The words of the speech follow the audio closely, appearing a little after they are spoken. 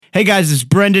Hey guys, it's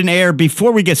Brendan Ayer.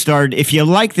 Before we get started, if you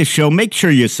like the show, make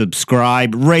sure you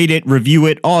subscribe, rate it, review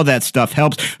it. All that stuff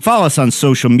helps. Follow us on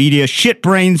social media,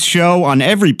 Shitbrains Show on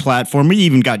every platform. We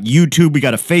even got YouTube. We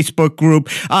got a Facebook group.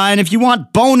 And if you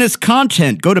want bonus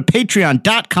content, go to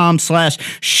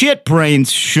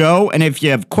patreon.com/shitbrainshow. And if you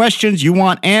have questions you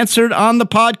want answered on the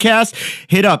podcast,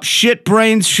 hit up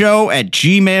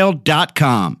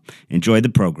shitbrainshow@gmail.com. Enjoy the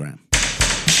program.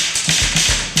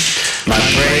 My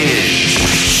brain is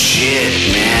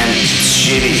shit, man. It's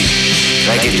shitty.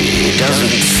 Like it doesn't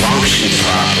function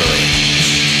properly.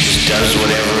 It just does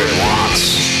whatever it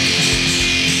wants.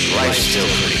 Life's still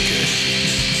pretty good.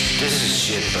 This is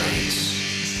Shit Brains.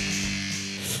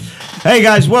 Hey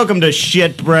guys, welcome to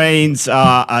Shit Brains,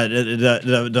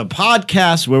 the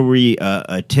podcast where we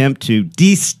attempt to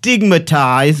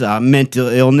destigmatize mental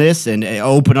illness and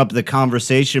open up the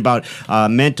conversation about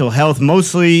mental health,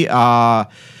 mostly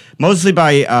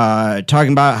by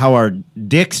talking about how our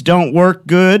dicks don't work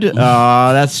good.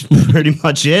 That's pretty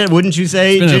much it, wouldn't you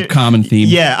say? It's been a common theme.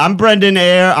 Yeah, I'm Brendan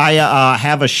Ayer. I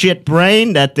have a shit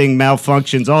brain. That thing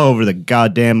malfunctions all over the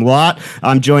goddamn lot.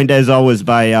 I'm joined, as always,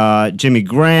 by Jimmy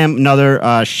Graham, another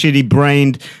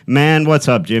shitty-brained man. What's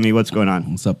up, Jimmy? What's going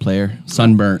on? What's up, player?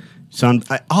 Sunburnt.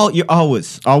 You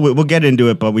always. We'll get into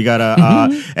it, but we gotta.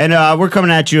 And we're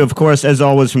coming at you, of course, as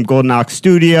always, from Golden Ox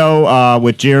Studio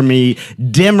with Jeremy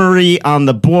Demery on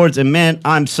the boards. And man,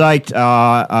 I'm psyched,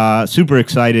 super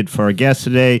excited for our guest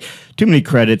today. Too many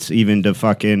credits even to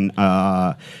fucking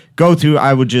go through.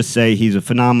 I would just say he's a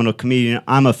phenomenal comedian.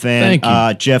 I'm a fan. Thank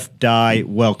you. Jeff Dye,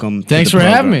 welcome. Thanks for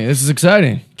having me. This is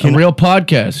exciting. A real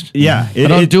podcast. Yeah, I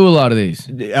don't do a lot of these.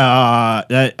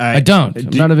 I don't. I'm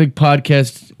not a big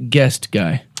podcast guest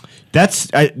guy.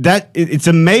 It's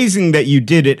amazing that you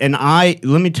did it, and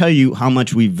let me tell you how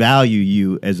much we value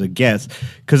you as a guest,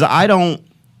 because I don't.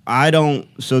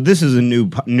 So this is a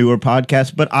newer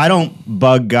podcast, but I don't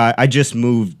bug guys. I just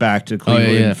moved back to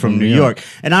Cleveland from New York,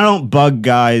 and I don't bug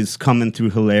guys coming through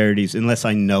hilarities unless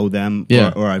I know them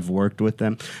or I've worked with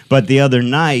them. But the other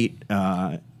night,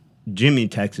 Jimmy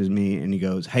texts me and he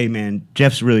goes, "Hey man,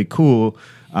 Jeff's really cool.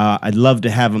 I'd love to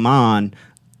have him on.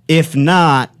 If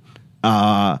not,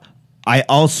 I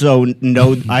also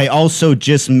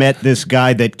just met this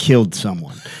guy that killed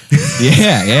someone."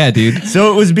 Yeah, dude.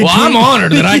 So it was between. Well, I'm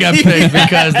honored that I got picked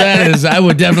because I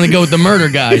would definitely go with the murder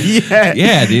guy.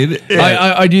 Yeah, dude.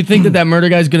 Do you think that murder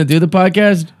guy's going to do the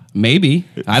podcast? Maybe.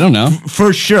 I don't know.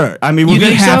 For sure. I mean, we're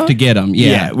going to have to get him.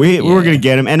 Yeah. We're going to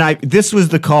get him. And this was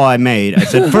the call I made. I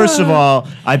said, first of all,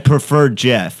 I prefer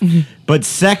Jeff. But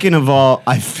second of all,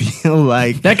 I feel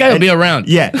like... That guy will be around.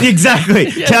 Yeah, exactly.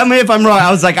 Yes. Tell me if I'm wrong.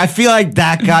 I was like, I feel like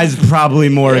that guy's probably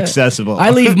more accessible.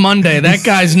 I leave Monday. That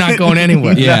guy's not going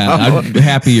anywhere. Yeah, no. I'm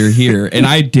happy you're here. And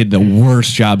I did the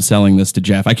worst job selling this to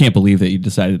Jeff. I can't believe that you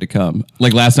decided to come.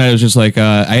 Like last night, I was just like,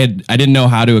 I didn't know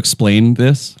how to explain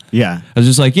this. Yeah. I was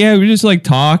just like, we just like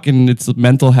talk and it's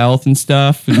mental health and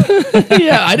stuff.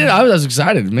 Yeah, I did. I was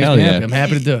excited. It makes me happy. I'm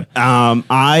happy to do it.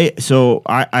 I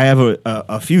have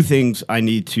a few things I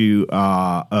need to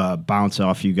bounce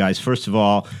off you guys. First of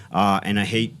all, and I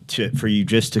hate for you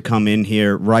just to come in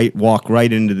here, walk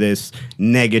right into this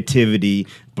negativity,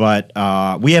 but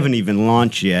we haven't even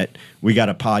launched yet. We got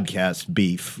a podcast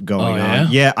beef going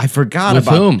on. Yeah, I forgot With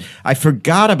about whom? I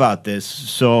forgot about this.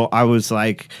 So I was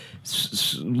like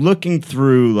looking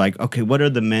through, like, okay, what are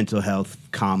the mental health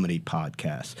comedy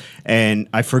podcasts? And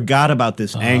I forgot about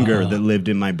this anger that lived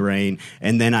in my brain.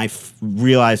 And then I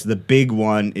realized the big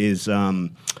one is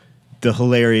The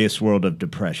Hilarious World of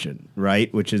Depression,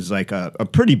 right? Which is like a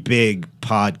pretty big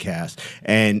podcast.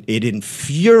 And it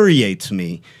infuriates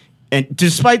me. And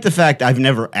despite the fact I've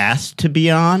never asked to be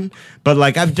on, but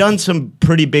like I've done some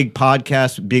pretty big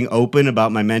podcasts being open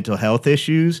about my mental health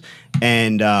issues,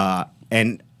 and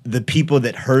the people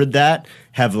that heard that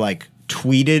have like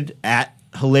tweeted at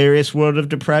Hilarious World of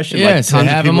Depression. Yeah, like, so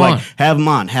have him on. Have him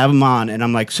on. And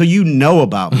I'm like, so you know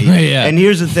about me. Yeah. And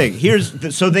here's the thing.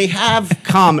 So they have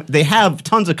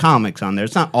tons of comics on there.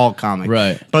 It's not all comics.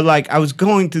 Right. But like I was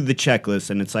going through the checklist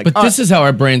and it's like, But this is how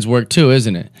our brains work too,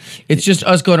 isn't it? It's just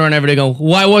us going around every day going,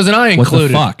 why wasn't I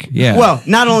included? What the fuck? Yeah. well,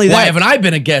 not only that. Why haven't I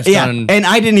been a guest on and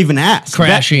I didn't even ask.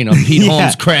 Crashing, on Pete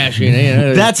Holmes Crashing?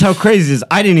 That's how crazy it is.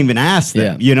 I didn't even ask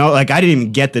them. Yeah. Like I didn't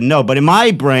even get the no. But in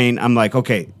my brain, I'm like,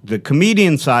 okay, the comedian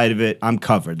side of it, I'm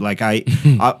covered. Like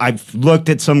I've looked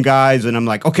at some guys and I'm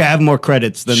like, okay, I have more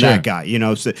credits than that guy.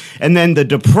 So, and then the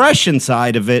depression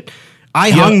side of it,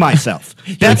 I hung myself.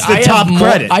 That's the top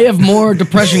credit. I have more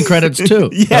depression credits too.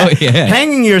 yeah. Oh, yeah.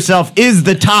 Hanging yourself is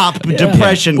the top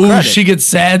depression Ooh, credit. she gets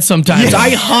sad sometimes. Yeah. I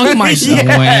hung myself.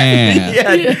 Yeah.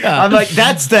 Wow. Yeah. I'm like,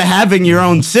 that's the having your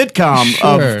own sitcom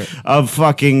Sure. of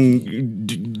fucking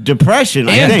depression.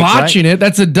 I And think, botching it,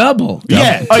 that's a double.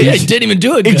 Yeah. Oh, yeah, didn't even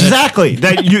do it good. Exactly.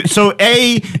 That you. So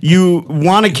A, you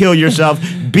want to kill yourself.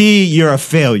 B, you're a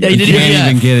failure. Yeah, you didn't can't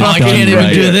even get it I done can't even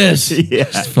right. do this. Yeah.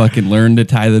 Just fucking learn to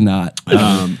tie the knot.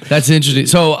 That's interesting.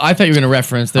 So I thought you were going to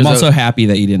reference. I'm also happy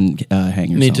that you didn't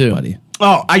hang yourself, too. buddy.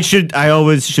 Oh, I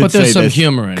always should But say there's some this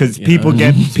humor in it, because you people know?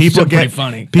 get Still pretty get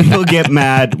funny. people get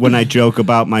mad when I joke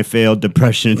about my failed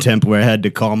depression attempt where I had to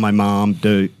call my mom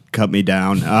to cut me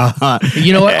down.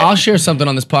 You know what? I'll share something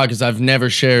on this podcast I've never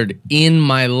shared in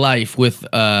my life with,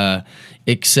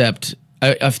 except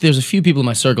there's a few people in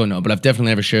my circle know, but I've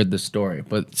definitely never shared this story.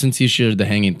 But since you shared the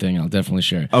hanging thing, I'll definitely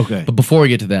share it. Okay. But before we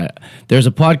get to that, there's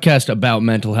a podcast about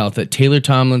mental health that Taylor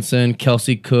Tomlinson,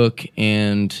 Kelsey Cook,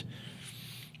 and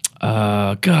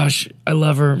gosh, I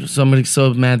love her. Somebody's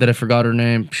so mad that I forgot her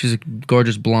name. She's a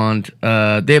gorgeous blonde.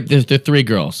 They're three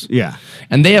girls. Yeah.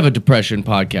 And they have a depression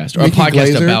podcast or Nikki a podcast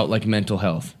Glaser? about like mental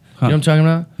health. You know what I'm talking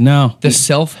about? No. The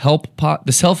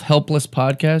self-helpless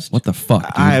podcast. What the fuck,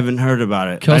 dude? I haven't heard about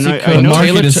it. Kelsey I Cook. the know market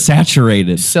Taylor is T-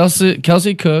 saturated.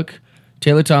 Kelsey Cook,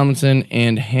 Taylor Tomlinson,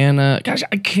 and Hannah. Gosh,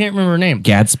 I can't remember her name.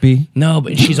 Gatsby. No,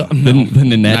 but she's no, the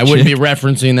Nanette I wouldn't be chick.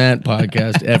 referencing that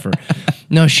podcast ever.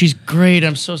 No, she's great.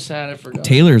 I'm so sad I forgot.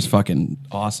 Taylor's fucking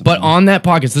awesome. But on that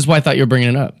podcast, this is why I thought you were bringing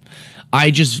it up.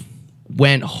 I just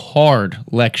went hard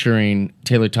lecturing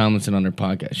Taylor Tomlinson on her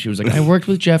podcast. She was like, I worked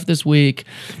with Jeff this week.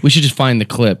 We should just find the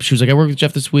clip. She was like, I worked with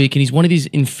Jeff this week, and he's one of these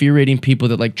infuriating people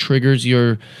that like triggers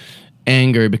your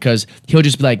anger because he'll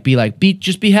just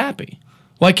just be happy.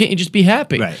 Why can't you just be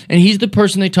happy? Right. And he's the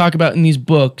person they talk about in these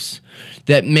books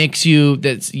that makes you,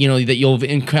 that you'll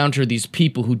encounter these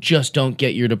people who just don't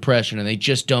get your depression and they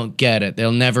just don't get it.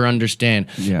 They'll never understand.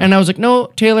 Yeah. And I was like, no,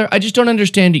 Taylor, I just don't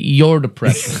understand your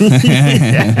depression.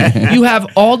 You have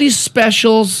all these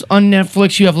specials on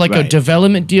Netflix. You have like a Right.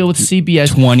 development deal with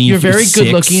CBS. 20 You're very for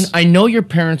good looking. $6. I know your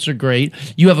parents are great.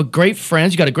 You have a great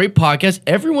friends. You got a great podcast.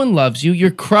 Everyone loves you.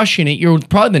 You're crushing it. You're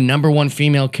probably the #1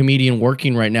 female comedian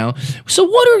working right now. So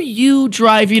what are you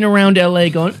driving around LA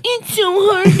going, it's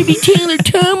so hard to be Taylor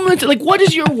Tomlinson? Like, what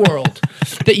is your world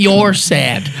that you're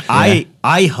sad?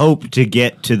 I hope to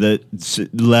get to the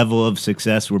level of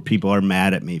success where people are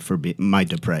mad at me for my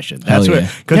depression. That's Hell what,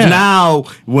 yeah. because Yeah. now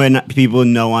when people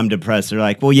know I'm depressed, they're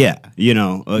like, well, yeah,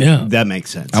 Yeah. that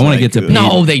makes sense. I wanna Like, get to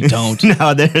No, they don't.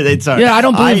 No, they're sorry. Yeah, I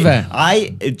don't believe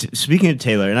that. Speaking of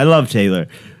Taylor, and I love Taylor.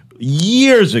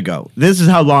 Years ago, this is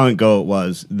how long ago it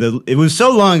was. It was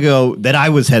so long ago that I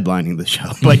was headlining the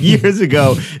show. But years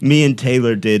ago, me and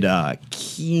Taylor did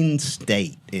Keene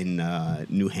State in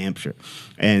New Hampshire,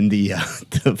 and the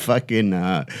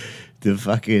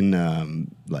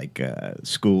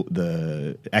school,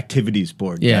 the activities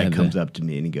board Yeah, guy comes up to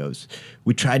me and he goes,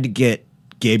 "We tried to get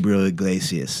Gabriel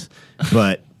Iglesias,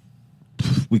 but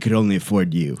we could only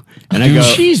afford you." And I go,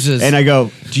 Jesus. And I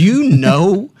go, "Do you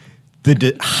know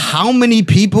how many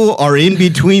people are in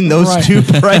between those Right. two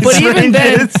price But even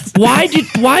then, ranges?" why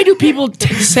do people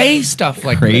say stuff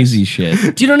like Crazy this?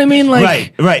 shit. Do you know what I mean?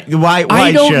 Like, Right. Why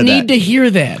I share don't need that? to hear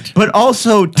that. But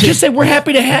also, Just say we're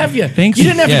happy to have you. Thanks. You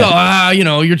didn't have Yeah. to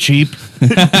go. You're cheap.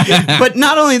 but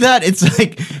not only that, it's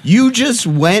like you just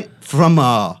went from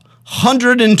a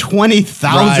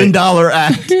 $120,000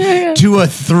 act to a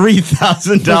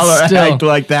 $3,000 But still. act.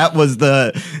 Like that was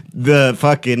the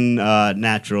fucking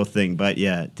natural thing. But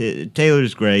yeah,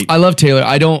 Taylor's great. I love Taylor.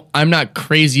 I'm not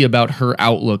crazy about her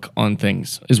outlook on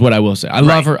things, is what I will say. I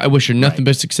love her. I wish her nothing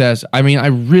but success. I mean, I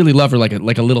really love her like a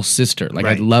little sister. Like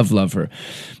Right. I love her.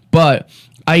 But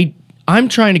I'm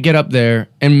trying to get up there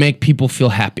and make people feel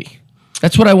happy.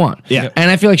 That's what I want. Yeah.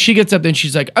 And I feel like she gets up there and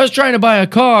she's like, I was trying to buy a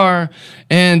car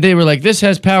and they were like, this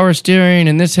has power steering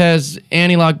and this has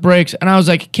anti-lock brakes. And I was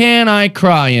like, can I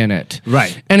cry in it?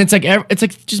 Right. And it's like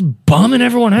just bumming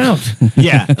everyone out.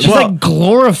 Yeah. She's like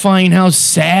glorifying how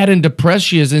sad and depressed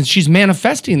she is, and she's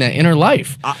manifesting that in her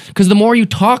life. Because the more you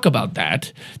talk about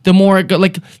that, the more it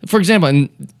like, for example,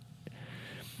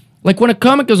 like when a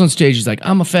comic goes on stage, he's like,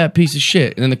 I'm a fat piece of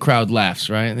shit. And then the crowd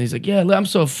laughs, right? And he's like, yeah, I'm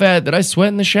so fat that I sweat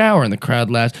in the shower. And the crowd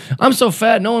laughs. I'm so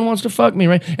fat, no one wants to fuck me,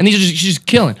 right? And she's just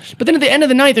killing. But then at the end of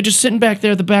the night, they're just sitting back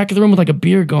there at the back of the room with like a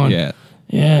beer going, Yeah.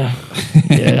 yeah,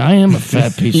 I am a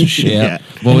fat piece of shit. Yeah.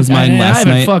 What was mine I last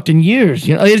haven't night? fucked in years.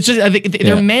 You know, it's just I think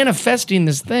they're Yeah. manifesting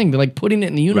this thing. They're like putting it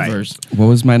in the universe. What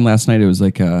was mine last night? It was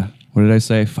like, what did I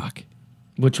say? Fuck.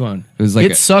 Which one? It was like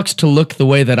it sucks to look the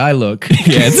way that I look. Yeah,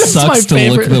 it That's sucks my to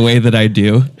look favorite. the way that I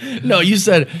do. No, you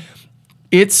said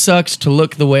it sucks to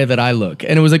look the way that I look,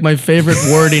 and it was like my favorite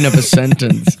wording of a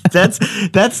sentence.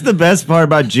 That's the best part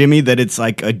about Jimmy, that it's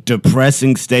like a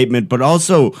depressing statement, but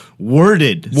also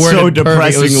worded so Worded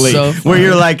perfect. It was depressingly, so where funny.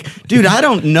 you're like, dude, I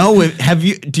don't know if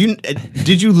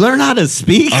did you learn how to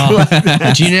speak?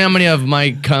 Do you know how many of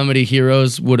my comedy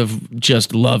heroes would have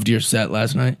just loved your set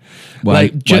last night? Why-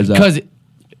 Like, why is just that? because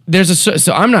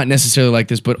so I'm not necessarily like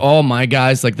this, but all my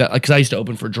guys like that, because I used to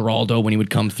open for Geraldo when he would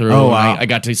come through. Oh, and wow. I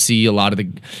got to see a lot of the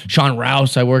Sean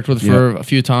Rouse I worked with for a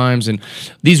few times, and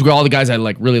these were all the guys I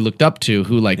like really looked up to,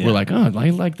 who like were like, oh,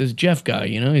 I like this Jeff guy,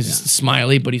 you know, he's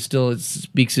smiley, but he still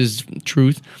speaks his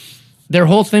truth. Their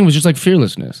whole thing was just like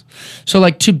fearlessness. So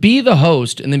like to be the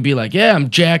host and then be like, yeah, I'm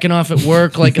jacking off at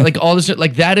work, like all this,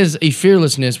 like that is a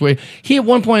fearlessness. Where he at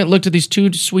one point looked at these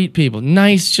two sweet people,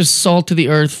 nice, just salt to the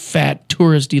earth, fat,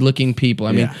 touristy looking people.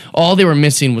 I mean, Yeah. all they were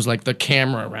missing was like the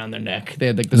camera around their neck. They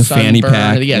had like the fanny sunburn.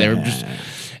 pack. Yeah, they were just.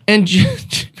 And he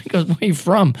goes, where are you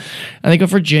from? And they go,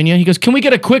 Virginia. He goes, can we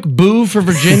get a quick boo for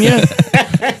Virginia?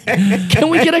 Can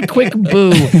we get a quick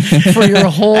boo for your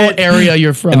whole area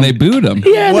you're from? And they booed him.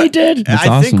 yeah, they What- did. That's I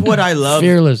awesome. think what I love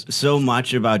Fearless. so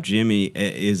much about Jimmy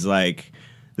is like,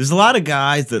 there's a lot of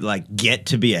guys that like get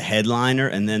to be a headliner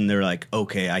and then they're like,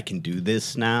 okay, I can do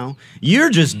this now. You're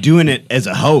just doing it as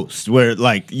a host, where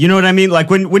like, you know what I mean? Like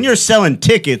when you're selling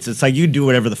tickets, it's like you do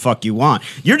whatever the fuck you want.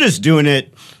 You're just doing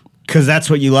it because that's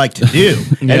what you like to do.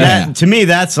 And that, to me,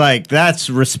 that's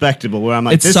respectable. Where I'm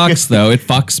like, It this sucks guy- though. It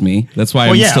fucks me. That's why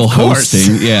Well, I'm yeah, still of course.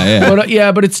 hosting. Yeah.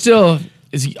 But but it's still.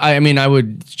 I mean, I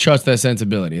would trust that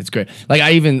sensibility. It's great. Like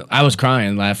I was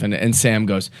crying, laughing, and Sam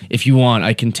goes, "If you want,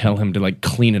 I can tell him to like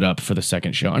clean it up for the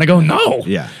second show." And I go, "No,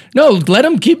 Yeah. no, let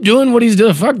him keep doing what he's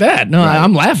doing. Fuck that. No,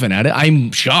 I'm laughing at it.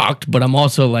 I'm shocked, but I'm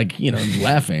also like,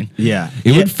 laughing. Yeah.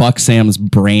 It would fuck Sam's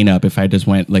brain up if I just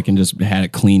went like and just had a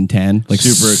clean 10, like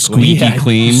Super squeaky clean.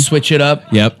 clean. Switch it up.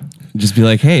 Yep. Just be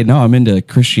like, hey, no, I'm into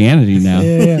Christianity now.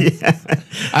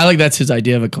 I like that's his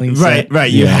idea of a clean Right, set. right.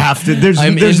 You have to. There's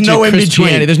I'm there's into no in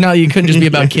Christianity. between. You couldn't just be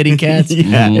about kidding cats.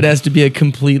 Yeah. It has to be a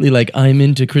completely like I'm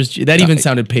into Christian. That even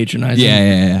sounded patronizing.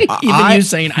 Yeah. Even you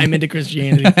saying I'm into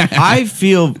Christianity. I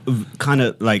feel kind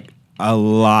of like a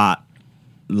lot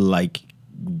like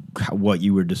what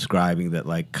you were describing, that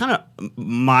like kind of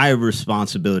my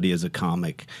responsibility as a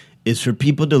comic is for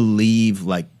people to leave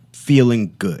like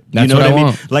feeling good. That's you know what I I mean?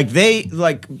 want.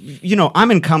 Like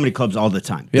I'm in comedy clubs all the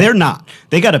time. They're not.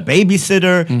 They got a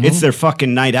babysitter. It's their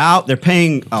fucking night out. They're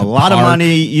paying a lot of park.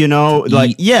 money,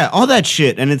 like all that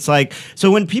shit. And it's like,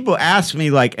 so when people ask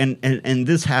me like, and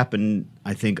this happened,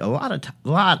 I think a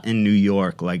lot in New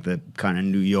York, like the kind of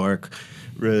New York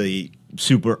really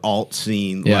super alt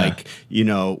scene, Yeah. like,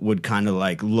 would kind of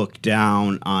like look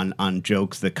down on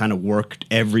jokes that kind of worked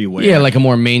everywhere. Yeah, like a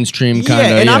more mainstream kind of.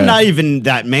 Yeah, and I'm not even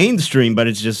that mainstream, but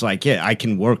it's just like, I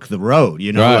can work the road,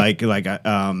 Right.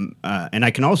 and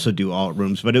I can also do alt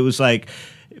rooms. But it was like,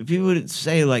 people would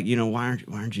say like, why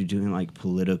aren't you doing like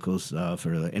political stuff,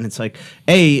 and it's like,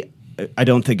 I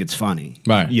don't think it's funny,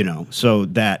 Right. So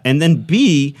that, and then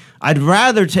B, I'd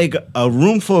rather take a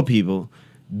room full of people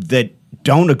that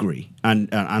don't agree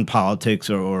on politics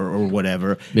or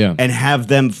whatever, and have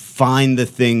them find the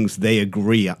things they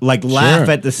agree on, like laugh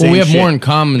Sure. at the same. Well, we have shit. more in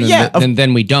common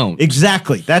than we don't.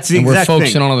 Exactly. That's the And we're exact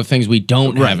focusing thing. on all the things we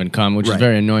don't Right. have in common, which is Right.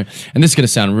 very annoying. And this is going to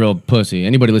sound real pussy.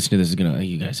 Anybody listening to this is going to,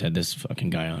 you guys had this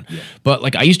fucking guy on. But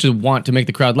like, I used to want to make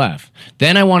the crowd laugh.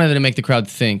 Then I wanted to make the crowd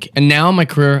think. And now in my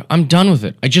career, I'm done with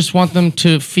it. I just want them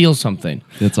to feel something.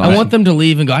 That's I awesome. want them to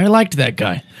leave and go, I liked that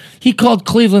guy. He called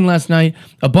Cleveland last night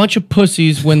a bunch of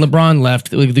pussies when LeBron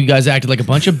left. You guys acted like a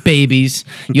bunch of babies.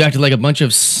 You acted like a bunch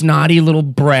of snotty little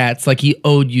brats, like he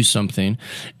owed you something.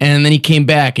 And then he came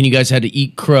back and you guys had to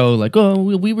eat crow, like, oh,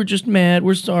 we were just mad.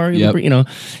 We're sorry. Yep.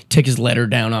 Take his letter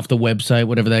down off the website,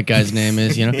 whatever that guy's name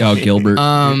is, Oh, Gilbert.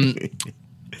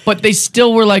 But they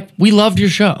still were like, we loved your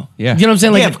show. Yeah. You know what I'm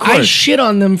saying? Like, Yeah, of I course. shit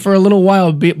on them for a little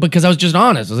while because I was just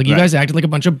honest. I was like, you Right. guys acted like a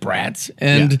bunch of brats.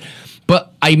 And Yeah.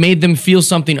 but I made them feel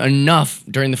something enough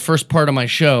during the first part of my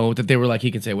show that they were like,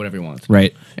 he can say whatever he wants.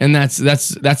 Right. And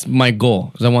that's my goal.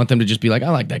 Because I want them to just be like, I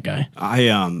like that guy.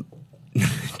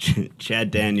 Chad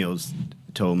Daniels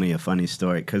told me a funny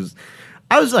story, because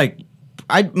I was like,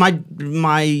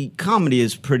 my comedy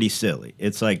is pretty silly.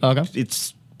 It's like, Okay.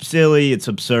 it's silly, it's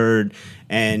absurd,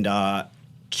 and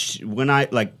when I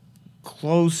like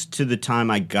close to the time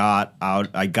I got out,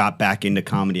 I got back into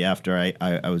comedy after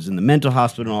I was in the mental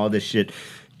hospital and all this shit.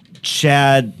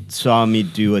 Chad saw me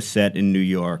do a set in New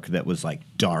York that was like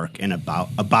dark and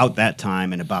about that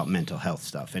time and about mental health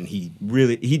stuff, and he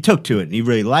took to it and he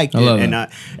really liked it,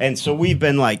 and so we've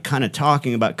been like kind of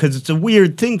talking about, because it's a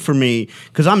weird thing for me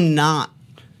because I'm not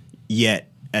yet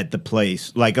at the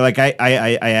place like I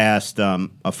asked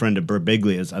a friend of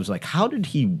Birbiglia's, I was like, how did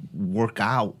he work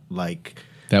out like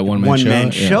that one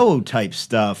man show type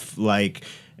stuff, like.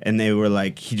 And they were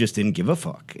like, he just didn't give a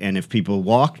fuck. And if people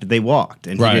walked, they walked,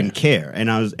 and he didn't care.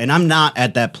 And I'm not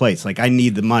at that place. Like, I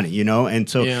need the money, you know. And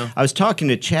so I was talking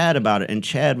to Chad about it, and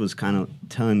Chad was kind of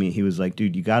telling me, he was like,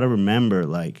 dude, you got to remember,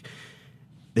 like,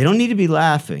 they don't need to be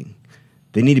laughing,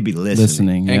 they need to be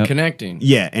listening and connecting.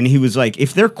 Yeah, and he was like,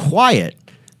 if they're quiet,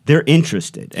 they're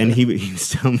interested. And he was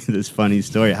telling me this funny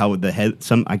story how I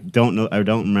don't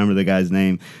remember the guy's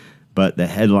name, but the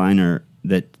headliner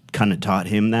that kind of taught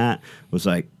him that was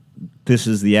like, this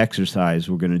is the exercise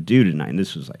we're going to do tonight. And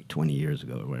this was like 20 years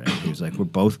ago or whatever. He was like, we're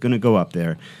both going to go up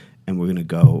there and we're going to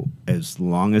go as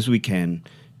long as we can,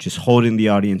 just holding the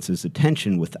audience's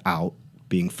attention without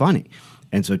being funny.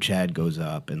 And so Chad goes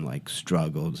up and like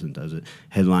struggles and does it.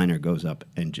 Headliner goes up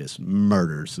and just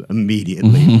murders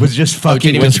immediately. Was just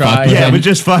fucking with him. Yeah, was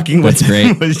just fucking with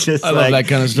him. Was just I love that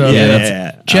kind of stuff.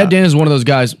 Yeah. Chad Dan is one of those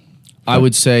guys, I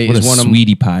would say, what is a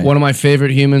sweetie pie. One of my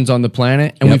favorite humans on the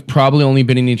planet, and we've probably only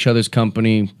been in each other's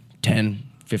company 10,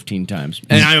 15 times.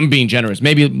 And I'm being generous.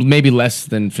 Maybe less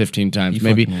than 15 times.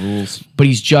 Maybe rules. But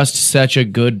he's just such a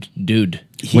good dude.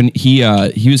 When he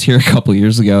was here a couple of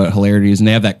years ago at Hilarities, and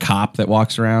they have that cop that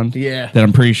walks around. Yeah. That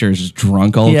I'm pretty sure is just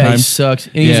drunk all the Yeah, time. he sucks.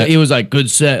 And he was like, good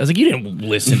set. I was like, you didn't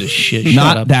listen to shit. Shut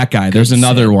Not up. that guy. There's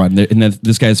another one, and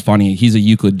this guy's funny. He's a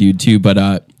Euclid dude too, but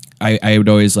I would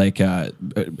always like, I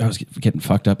was getting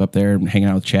fucked up there and hanging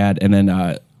out with Chad. And then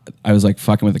I was like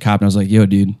fucking with the cop and I was like, yo,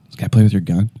 dude, this guy play with your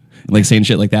gun? Like saying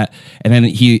shit like that. And then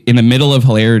he, in the middle of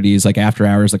Hilarities, like after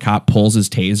hours, the cop pulls his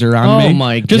taser on me. Oh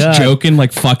my God. Just joking,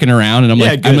 like fucking around. And I'm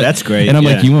like, that's great. And I'm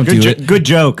like, you won't do it. Good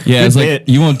joke. Yeah, good it's bit. like,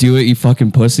 you won't do it, you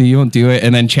fucking pussy. You won't do it.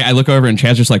 And then I look over and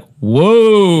Chad's just like,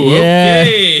 whoa, Yeah.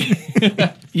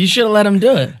 okay. You should have let him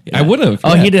do it. I would have.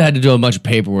 Oh, he had to do a bunch of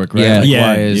paperwork, right? Yeah. Like Yeah,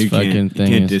 why his you fucking can't, thing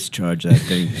you can't is. discharge that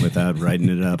thing without writing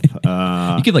it up.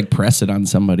 You could like press it on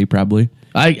somebody probably.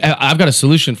 I've got a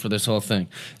solution for this whole thing.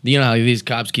 You know how these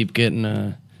cops keep getting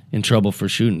in trouble for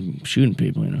shooting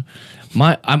people. You know,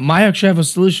 I actually have a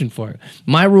solution for it.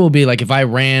 My rule would be like if I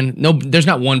ran. No, there's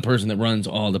not one person that runs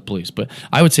all the police, but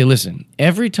I would say, listen,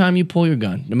 every time you pull your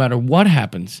gun, no matter what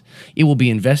happens, it will be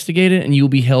investigated and you will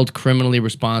be held criminally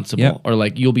responsible, Yep. or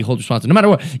like you'll be held responsible. No matter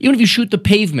what, even if you shoot the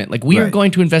pavement, like we are Right.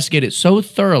 going to investigate it so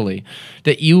thoroughly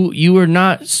that you are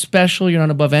not special. You're not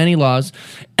above any laws.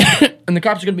 And the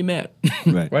cops are going to be mad,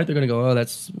 Right. right? They're going to go, oh,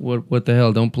 that's what the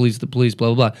hell? Don't police the police,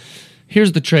 blah, blah, blah.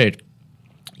 Here's the trade.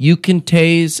 You can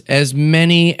tase as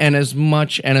many and as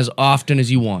much and as often as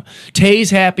you want.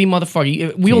 Tase happy,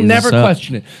 motherfucker. We'll Tase never us up.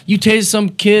 question it. You tase some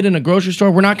kid in a grocery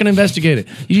store, we're not going to investigate it.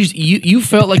 You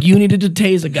felt like you needed to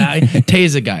tase a guy,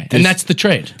 tase a guy. And that's the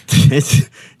trade.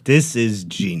 This is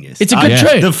genius. It's a good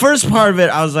trade. The first part of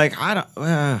it, I was like,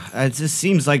 it just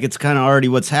seems like it's kind of already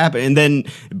what's happened.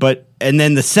 And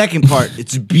then the second part,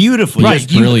 it's beautiful. Right.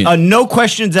 Just Brilliant. no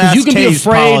questions asked. You can be tase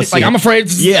afraid. policy. Like, I'm afraid.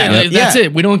 That's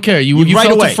it. We don't care. You Right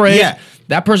felt away. afraid. Yeah.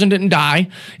 That person didn't die.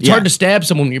 It's Yeah. hard to stab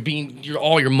someone when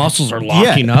all your muscles are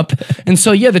locking up. And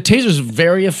so, the taser's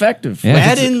very effective. Yeah.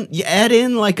 Add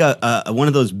in like a one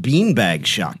of those beanbag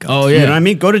shotguns. Oh, yeah. You know what I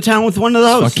mean? Go to town with one of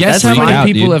those. Guess That's how many freaked out,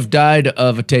 people dude. have died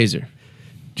of a taser?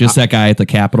 Just that guy at the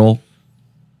Capitol.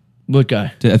 What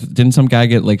guy? Didn't some guy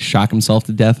get like shock himself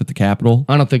to death at the Capitol?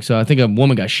 I don't think so. I think a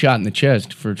woman got shot in the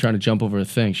chest for trying to jump over a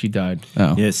thing. She died.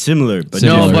 Oh. Yeah, similar, but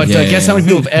Similar. No, but Yeah, guess how many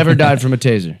people have ever died from a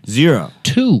taser? 0.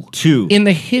 Two. In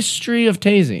the history of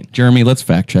tasing. Jeremy, let's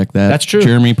fact check that. That's true.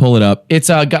 Jeremy, pull it up. It's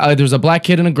a guy. There was a black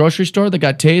kid in a grocery store that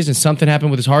got tased, and something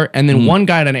happened with his heart. And then one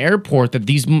guy at an airport that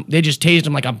they just tased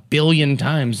him like 1 billion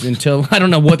times until I don't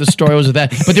know what the story was with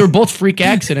that. But they were both freak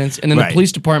accidents. And then Right. the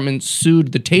police department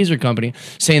sued the taser company,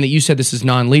 saying that you said this is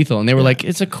non-lethal, and they were like,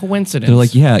 it's a coincidence. They're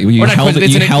like, yeah, you Or not held coincidence, it,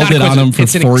 it's you not held it on him coincidence, for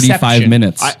it's an 45 exception.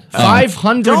 minutes.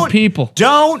 500 people.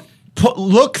 Don't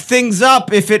look things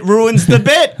up if it ruins the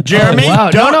bit, Jeremy. Oh,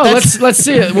 wow. Don't, No. that's- Let's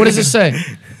see it. What does it say?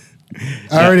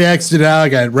 I already exited out. I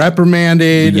got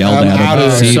reprimanded. Yelled I'm at him. out Oh,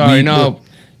 of see, Sorry, no.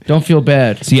 Don't feel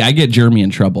bad. See, I get Jeremy in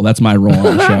trouble. That's my role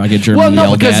on the show. I get Jeremy Well, no,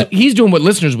 yelled because at. he's doing what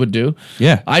listeners would do.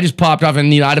 Yeah. I just popped off,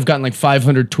 and I'd have gotten like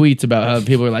 500 tweets about how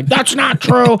people were like, "That's not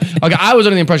true." Like, I was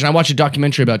under the impression. I watched a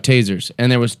documentary about tasers,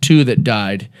 and there was 2 that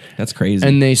died, That's crazy.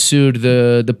 and they sued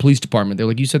the police department. They're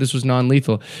like, "You said this was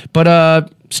non-lethal,"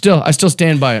 but I still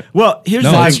stand by it. Well, here's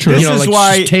No, the that's thing. true. This You know, is like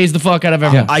why just tase the fuck out of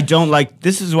everyone. I don't like.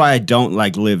 This is why I don't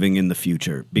like living in the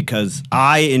future, because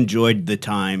I enjoyed the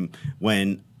time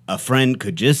when a friend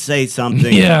could just say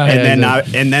something, Yeah,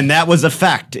 and then that was a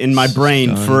fact in my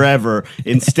brain forever.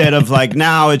 Instead of like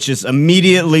now, it's just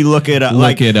immediately look it up.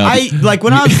 Look it up. Like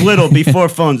when I was little, before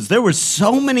phones, there were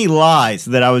so many lies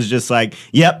that I was just like,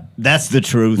 "Yep, that's the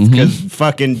truth," because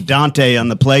fucking Dante on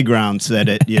the playground said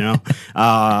it. You know,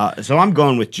 so I'm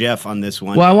going with Jeff on this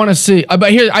one. Well, I want to see,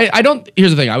 but here I don't.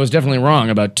 Here's the thing: I was definitely wrong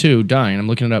about 2 dying. I'm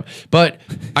looking it up, but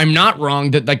I'm not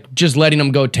wrong that like just letting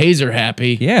them go taser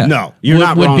happy. Yeah. No, you're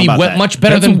not wrong be about that. much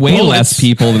better That's than way bullets. less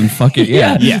people than fucking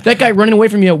yeah. Yeah. That guy running away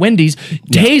from you at Wendy's,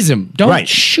 tase him. Don't Right.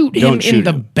 shoot him Don't in shoot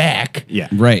the him. back. Yeah.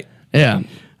 Right. Yeah.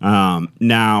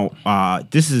 Now,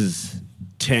 this is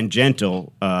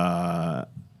tangential,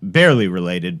 barely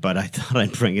related, but I thought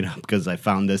I'd bring it up because I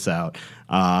found this out.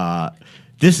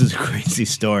 This is a crazy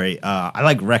story. I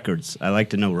like records. I like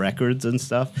to know records and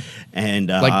stuff. And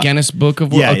Like Guinness Book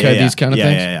of World. These kind of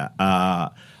things. Yeah.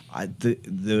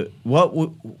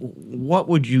 What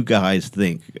would you guys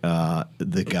think?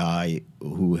 The guy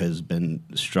who has been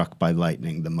struck by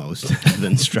lightning the most has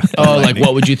been struck. By Oh, like lightning.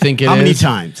 what would you think it is? How many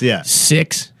times? Yeah.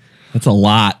 6. That's a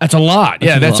lot. That's a lot.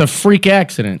 Yeah, that's a freak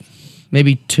accident.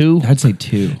 Maybe 2. I'd say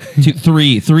 2. 2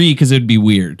 3 because it'd be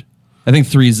weird. I think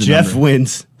 3 is the Jeff number.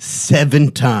 wins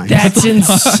 7 times. That's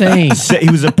insane. He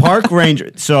was a park ranger.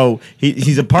 So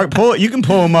he's a park. You can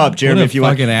pull him up, Jeremy, What a if you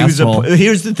want. fucking He was asshole.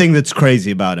 here's the thing that's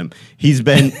crazy about him. He's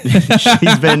been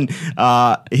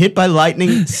hit by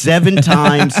lightning 7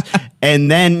 times,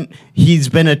 and then he's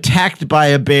been attacked by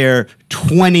a bear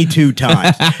 22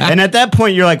 times. And at that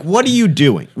point, you're like, "What are you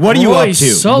doing? What are you Roy up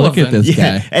to?" Sullivan Look at this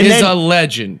Yeah. guy. And is then- a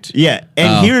legend. Yeah,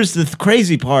 and here's the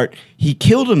crazy part. He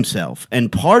killed himself,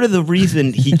 and part of the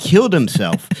reason he killed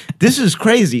himself, this is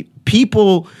crazy.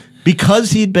 People,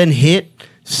 because he'd been hit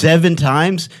 7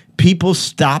 times, people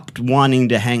stopped wanting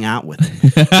to hang out with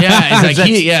him. Yeah, it's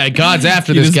like God's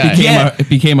after He this just guy. Yeah.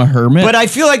 became a hermit. But I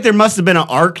feel like there must have been an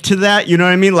arc to that, you know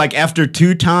what I mean? Like after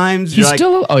 2 times, He's you're like,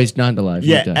 still. Oh, he's not alive.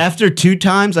 yeah, He died. after 2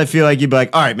 times, I feel like you'd be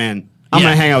like, all right, man, I'm Yeah.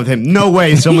 going to hang out with him. No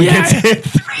way someone Yeah. gets hit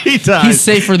 3 times. He's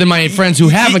safer than my friends who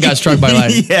haven't got struck by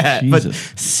lightning. Yeah, Jesus.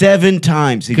 but 7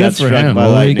 times he Good got for struck him. by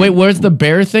lightning. Wait, where's the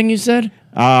bear thing you said?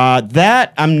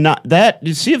 That I'm not. That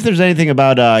see if there's anything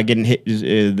about getting hit.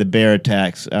 The bear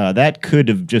attacks. That could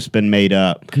have just been made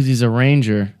up. Because he's a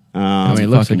ranger. I mean, it It's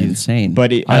looks fucking like he's. insane.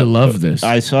 But I love this.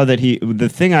 I saw that the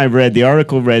thing I read, the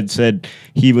article read said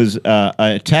he was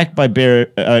attacked by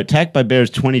bears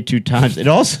 22 times. It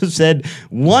also said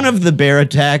one of the bear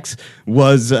attacks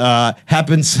was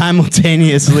happened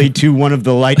simultaneously to one of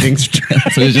the lightning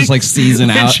strikes. So it's just like season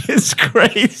out. Which is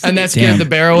crazy. And that scared Damn. the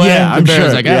bear away. Yeah, the I'm bear's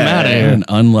sure. like, I'm Yeah, out of yeah. here. An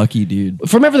unlucky dude.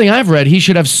 From everything I've read, he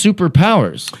should have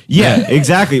superpowers. Yeah,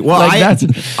 exactly. Well, Like,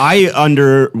 I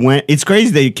underwent. It's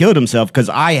crazy that he killed himself because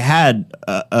I had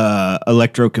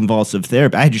electroconvulsive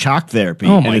therapy. I had shock therapy.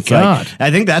 Oh, and my it's God. Like,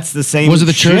 I think that's the same. Was it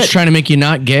the church shit. trying to make you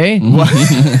not gay?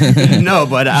 No,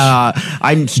 but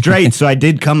I'm straight, so I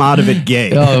did come out of it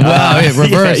gay. Oh, wow, it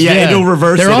reversed, yeah. it'll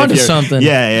reverse. They're it if onto you're- something.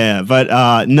 Yeah.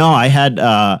 But no, I had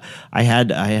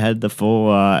the full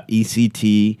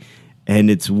ECT, and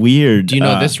it's weird. Do you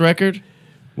know this record?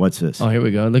 What's this? Oh, here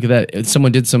we go. Look at that.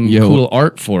 Someone did some Yo. cool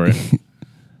art for it.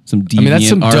 Some deviant I mean, that's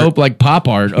some art. dope like pop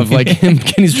art of like him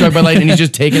getting struck by lightning and he's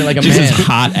just taking it like a Just man. his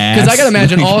hot ass. Because I can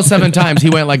imagine all 7 times he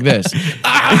went like this.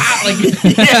 Like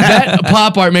that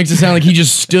pop art makes it sound like he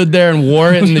just stood there and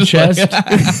wore it in the chest.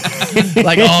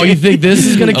 Like, oh, you think this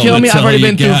is gonna kill me? that's I've all already you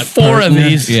been through got, 4 of partner.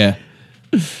 these. Yeah.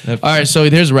 All right, so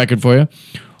here's a record for you.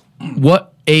 What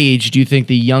age do you think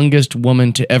the youngest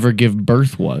woman to ever give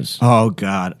birth was? Oh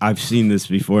God, I've seen this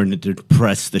before, and it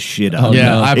depressed the shit out. Oh, of me. yeah,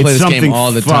 no. I play It's this game something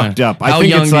all the time. fucked up. How I think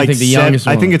young it's do you like think the youngest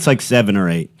I think woman? it's like 7 or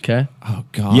 8. Okay. Oh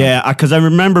God. Yeah, because I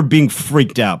remember being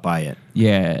freaked out by it.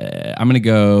 Yeah. I'm gonna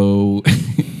go.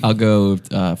 I'll go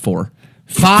 4.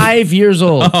 5 years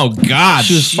old. Oh God.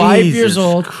 She was 5 Jesus years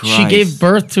old. She Christ. gave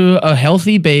birth to a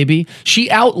healthy baby.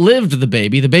 She outlived the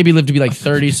baby. The baby lived to be like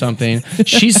 30 something.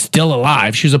 She's still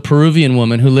alive. She's a Peruvian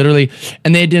woman who literally,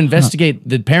 and they had to investigate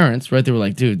the parents, right? They were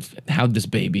like, dude, how'd this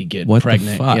baby get What the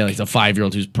pregnant? fuck? Yeah, like a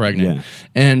 5-year-old who's pregnant. Yeah.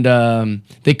 And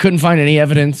they couldn't find any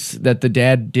evidence that the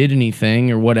dad did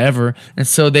anything or whatever. And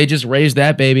so they just raised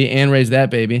that baby and raised that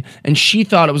baby. And she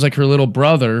thought it was like her little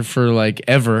brother for like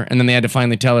ever. And then they had to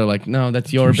finally tell her, like, no,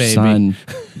 that's your baby. Son.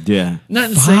 Yeah. Not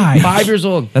insane. 5. 5 years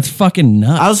old. That's fucking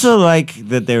nuts. I also like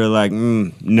that they were like,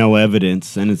 no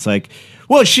evidence, and it's like,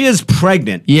 Well, she is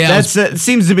pregnant. Yeah. That's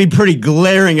seems to be pretty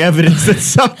glaring evidence that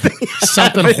something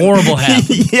horrible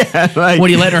happened. Yeah, like, What,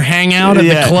 do you let her hang out at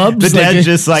the clubs? The dad's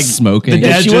just like Smoking. The Yeah,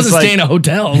 dad's she just wasn't like, staying at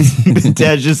hotels. the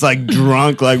dad's just like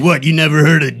drunk. Like, what? You never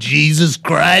heard of Jesus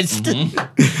Christ?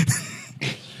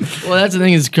 Well, that's the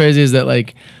thing that's crazy is that,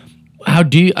 like, how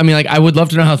do you, I mean, like, I would love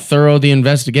to know how thorough the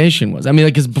investigation was. I mean,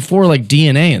 like, because before, like,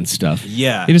 DNA and stuff,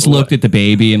 Yeah, They just looked at the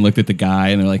baby and looked at the guy,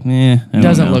 and they're like, "Eh, I don't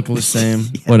doesn't know. look the same.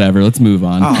 Whatever. Let's move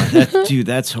on." Oh, dude,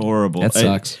 that's horrible. That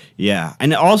sucks. Yeah,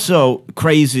 and also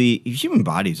crazy. Human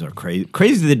bodies are crazy.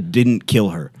 Crazy that it didn't kill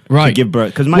her. Right. To give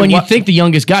birth. Because When you think the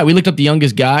youngest guy, we looked up the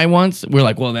youngest guy once. We're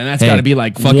like, well, then that's Hey, got to be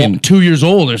like fucking 2 years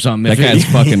old or something. That If it- guy's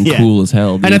fucking Yeah. cool as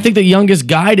hell, dude. and I think the youngest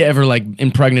guy to ever like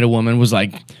impregnate a woman was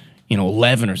like,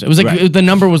 11 or so. It was like Right. the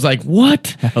number was like,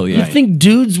 what? Hell yeah. You think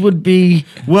dudes would be?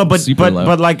 well, but Super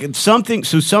low. like something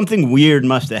weird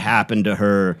must have happened to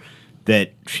her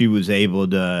that she was able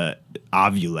to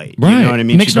ovulate. You Right. know what I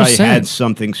mean? Makes she no probably had sense.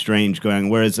 something strange going.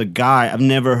 Whereas a guy, I've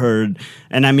never heard.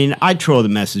 And I mean, I troll the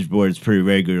message boards pretty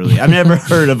regularly. I've never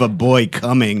heard of a boy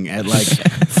coming at like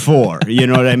 4. You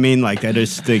know what I mean? Like I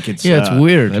just think it's Yeah, it's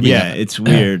weird. I mean, yeah, it's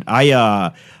weird.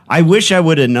 I wish I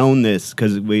would have known this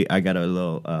because I got a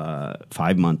little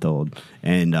 5-month-old,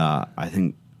 and I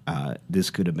think this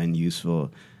could have been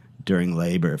useful during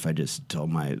labor if I just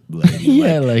told my lady.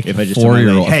 Yeah, like if I just told my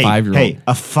 4-year-old, lady, hey, 5-year-old. hey,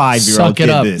 a 5-year-old Suck it did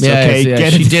up. this. Yeah, Okay, yeah,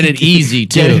 she did it easy,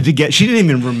 Get too. it together. She didn't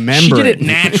even remember. She did it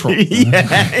natural.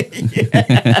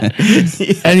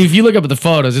 And if you look up at the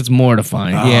photos, it's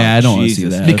mortifying. yeah, I don't want to see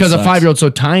Jesus. that. Because That a sucks. 5-year-old's so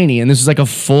tiny, and this is like a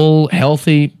full,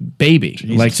 healthy baby.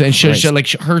 Like, and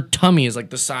her tummy is like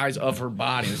the size of her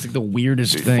body. It's like the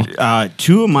weirdest thing.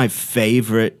 Two of my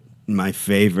favorite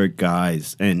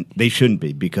guys, and they shouldn't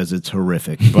be because it's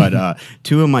horrific, but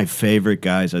two of my favorite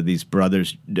guys are these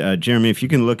brothers. Jeremy, if you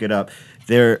can look it up,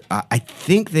 they're I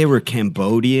think they were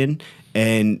Cambodian,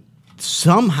 and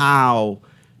somehow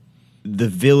the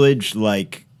village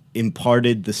like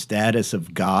imparted the status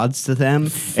of gods to them,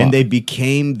 and they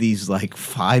became these like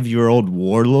 5-year-old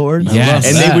warlords. Yes.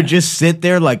 And That. they would just sit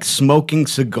there like smoking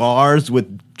cigars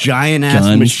with giant ass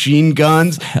Guns. machine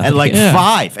guns at like yeah.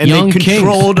 5, and Young they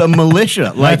controlled a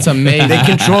militia. Like, That's amazing. They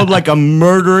controlled like a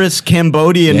murderous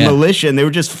Cambodian Yeah. militia, and they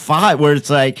were just 5. Where it's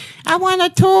like, I want a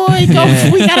toy.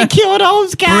 We gotta kill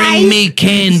those guys. Bring me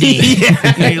candy.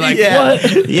 And you're like, yeah.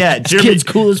 what? Yeah, Jeremy, Kid's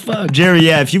cool as fuck. Jerry.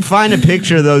 Yeah, if you find a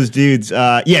picture of those dudes,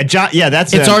 yeah,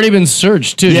 that's It's them. already been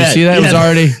searched, too. Yeah, you see that? It was yeah.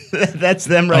 already... That's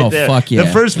them right Oh, there. fuck yeah.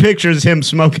 The first picture is him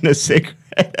smoking a cigarette.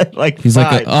 Like He's 5.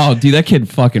 like, oh, dude, that kid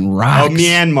fucking rocks. Oh,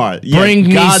 Myanmar. Yeah, Bring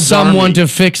me God's someone army. to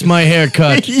fix my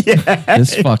haircut.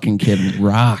 This fucking kid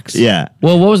rocks. Yeah.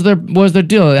 Well, what was their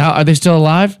deal? Are they still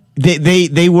alive?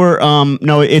 They were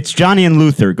no, it's Johnny and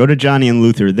Luther. Go to Johnny and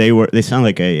Luther. They sound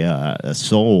like a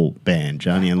soul band,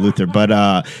 Johnny and Luther,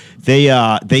 but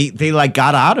they like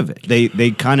got out of it.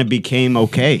 They kind of became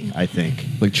okay, I think.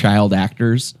 Like child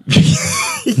actors.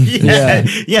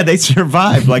 Yeah, they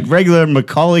survived like regular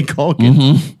Macaulay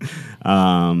Culkin.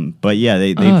 But yeah,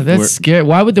 they Oh, that's were, scary.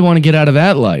 Why would they want to get out of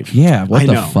that life? Yeah, what I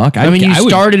the know. fuck? I mean, you would-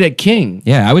 started at King.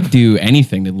 Yeah, I would do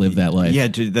anything to live that life. yeah.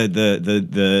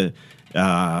 The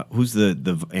who's the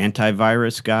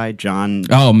antivirus guy? John.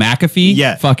 Oh, McAfee?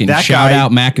 Yeah, Fucking that shout guy-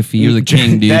 out McAfee. You're the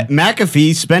king, dude. That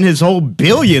McAfee spent his whole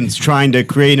billions trying to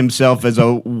create himself as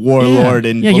a warlord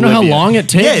in Yeah, you know how Bolivia. long it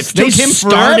takes? Yeah, it They took him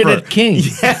started forever. at King.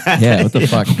 yeah, what the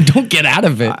fuck? Don't get out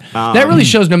of it. That really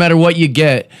shows no matter what you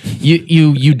get,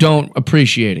 you don't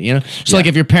appreciate it, you know? So like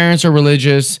if your parents are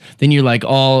religious, then you're like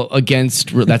all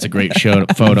against that's a great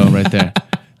photo right there.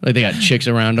 Like they got chicks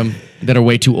around them that are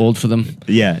way too old for them.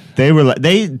 Yeah, they were like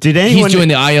did anyone He's doing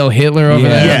the IL Hitler over Yeah.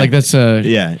 there. Yeah. Like that's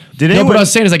Yeah. Did No, anyone but what I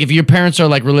was saying is like if your parents are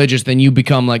like religious, then you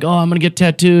become like, oh, I'm gonna get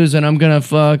tattoos and I'm gonna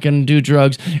fuck and do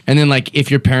drugs. And then like if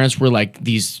your parents were like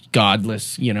these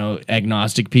godless,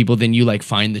 agnostic people, then you like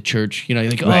find the church. You're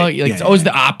like, Right. oh, like, Yeah, it's always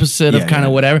yeah. the opposite Yeah, of kind of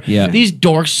yeah. whatever. Yeah. These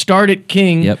dorks start at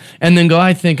King Yep. and then go,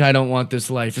 I think I don't want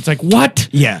this life. It's like what?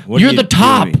 Yeah, what are you're you the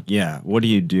top. doing? Yeah, what are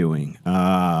you doing?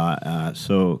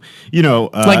 So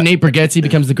It's like Nate Bargatze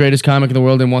becomes the greatest comic in the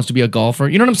world and wants to be a golfer.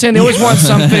 You know what I'm saying? They always want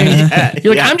something.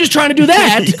 You're like, I'm just trying to do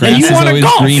that, and Grass you is want to always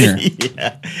golf. greener.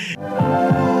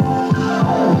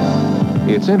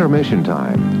 It's intermission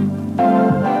time.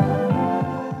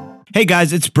 Hey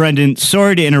guys, it's Brendan.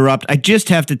 Sorry to interrupt. I just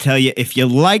have to tell you, if you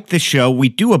like the show, we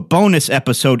do a bonus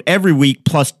episode every week,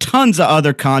 plus tons of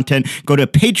other content. Go to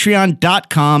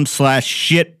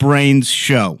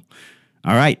patreon.com/shitbrainshow.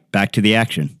 All right, back to the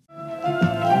action.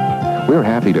 We're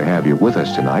happy to have you with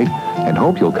us tonight and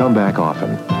hope you'll come back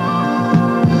often.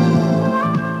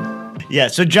 Yeah,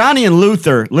 so Johnny and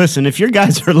Luther, listen, if your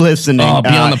guys are listening, Oh, be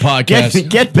on the podcast.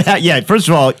 Get back. Yeah, first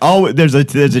of all, there's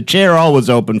a chair always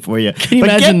open for you. you but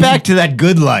imagine- get back to that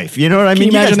good life. You know what I mean? you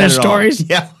imagine guys their had it all. stories?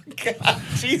 Yeah. God,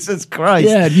 Jesus Christ.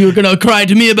 Yeah, you were gonna cry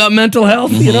to me about mental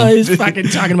health. You know, he's fucking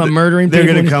talking about murdering They're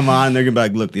people. going to come on. They're going to be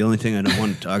like, look, the only thing I don't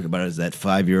want to talk about is that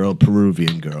 5-year-old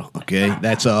Peruvian girl. Okay?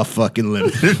 That's all fucking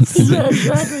limited. Yeah,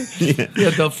 exactly. Yeah,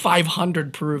 the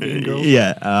 500 Peruvian girls.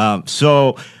 Yeah.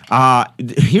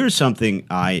 Here's something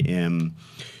I am.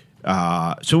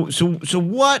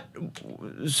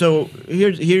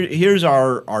 Here's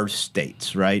our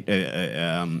states, right?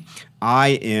 I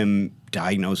am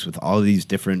diagnosed with all of these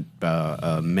different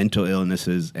mental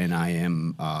illnesses, and I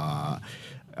am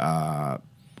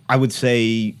I would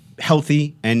say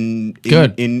healthy and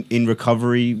Good. in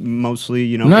recovery mostly,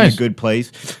 you know, in Nice. a good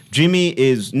place. Jimmy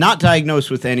is not diagnosed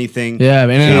with anything. Yeah,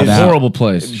 man, in Is- a horrible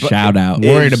place. Shout out.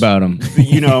 Worried about him.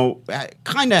 you know,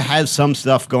 kind of has some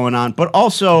stuff going on, but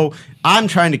also I'm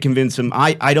trying to convince him.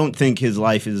 I don't think his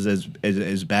life is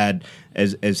as bad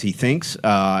as he thinks,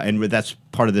 and that's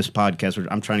part of this podcast. Where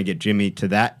I'm trying to get Jimmy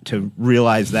to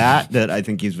realize that I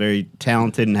think he's very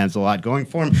talented and has a lot going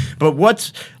for him. But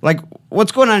what's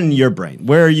going on in your brain?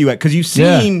 Where are you at? Because you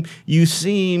seem,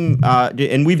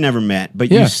 and we've never met, but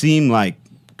Yeah. you seem like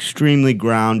extremely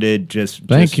grounded.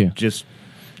 Thank you. Just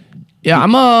Yeah,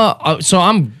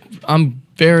 I'm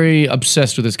very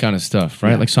obsessed with this kind of stuff,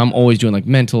 right? Yeah. Like, so I'm always doing like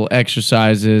mental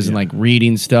exercises and like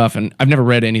reading stuff. And I've never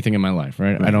read anything in my life,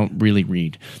 right? I don't really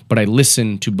read, but I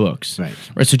listen to books, Right.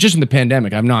 So just in the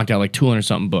pandemic, I've knocked out like 200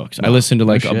 something books. I listen to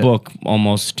like a shit. book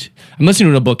almost. I'm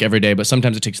listening to a book every day, but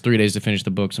sometimes it takes 3 days to finish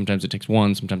the book. Sometimes it takes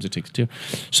 1. Sometimes it takes 2.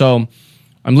 So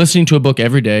I'm listening to a book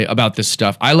every day about this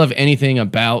stuff. I love anything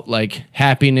about like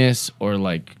happiness or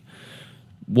like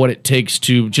what it takes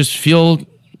to just feel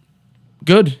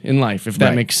good in life, if that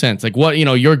Right. makes sense. Like, what,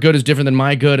 your good is different than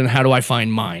my good, and how do I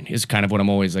find mine is kind of what I'm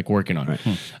always like working on.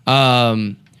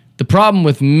 The problem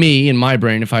with me in my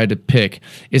brain, if I had to pick,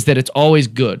 is that it's always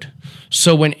good.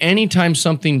 So when anytime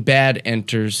something bad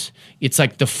enters, it's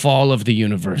like the fall of the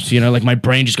universe. Like my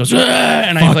brain just goes, "Ah,"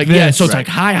 and I like, yeah. So it's like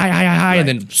high, and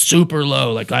then super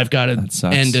low. Like I've got to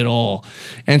sucks. end it all.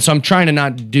 And so I'm trying to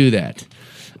not do that.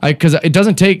 Because it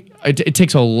doesn't take it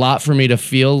takes a lot for me to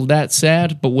feel that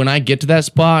sad, but when I get to that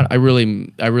spot, I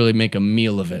really make a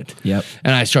meal of it. Yep.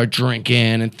 And I start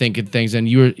drinking and thinking things. And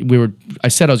I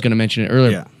said I was going to mention it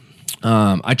earlier.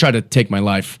 I tried to take my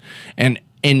life, and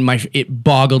it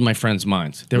boggled my friends'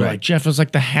 minds. They were Right. like, Jeff is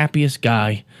like the happiest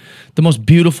guy. The most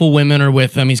beautiful women are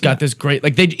with him. He's got this great,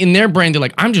 like, they in their brain, they're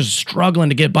like, I'm just struggling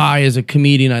to get by as a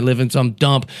comedian. I live in some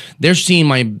dump. They're seeing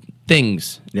my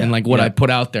things and like what I put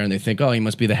out there, and they think, oh, he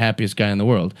must be the happiest guy in the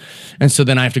world. And so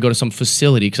then I have to go to some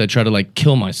facility because I try to like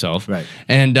kill myself. Right.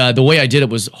 And the way I did it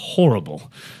was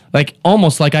horrible. Like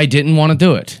almost like I didn't want to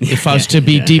do it. If I was to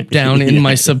be deep down in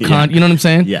my subconscious, you know what I'm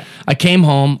saying? Yeah. I came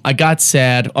home, I got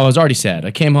sad. Oh, I was already sad.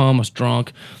 I came home, I was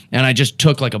drunk, and I just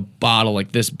took like a bottle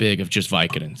like this big of just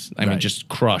Vicodins. I mean, just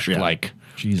crushed like,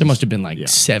 there must have been like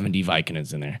 70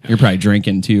 Vicodins in there. You're probably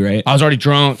drinking too, right? I was already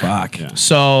drunk. Fuck. Yeah.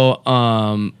 So,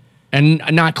 and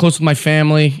not close with my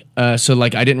family. So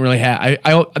like I didn't really have,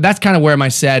 I that's kind of where my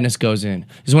sadness goes in,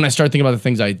 is when I start thinking about the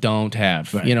things I don't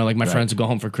have. Right. Like my friends will go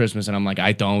home for Christmas and I'm like,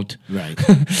 I don't. Right.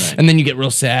 And then you get real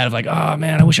sad of like, oh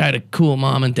man, I wish I had a cool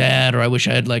mom and dad, or I wish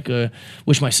I had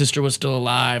wish my sister was still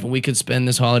alive and we could spend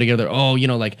this holiday together. Oh,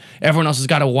 like everyone else has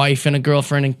got a wife and a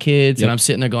girlfriend and kids, and I'm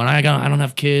sitting there going, I don't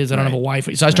have kids, I don't have a wife.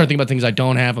 So I start thinking about things I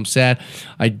don't have. I'm sad.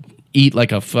 I eat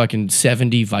like a fucking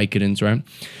 70 Vicodins, right?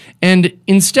 And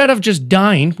instead of just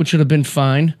dying, which would have been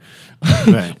fine,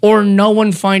 Right. or no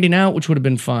one finding out, which would have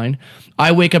been fine,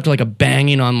 I wake up to like a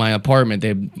banging on my apartment.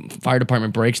 The fire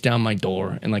department breaks down my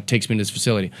door and like takes me to this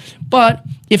facility. But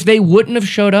if they wouldn't have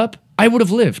showed up, I would have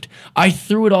lived. I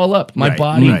threw it all up. My Right,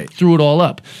 body right. threw it all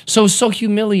up. So it's so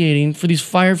humiliating for these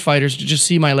firefighters to just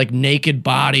see my like naked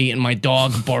body and my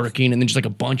dog barking and then just like a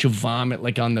bunch of vomit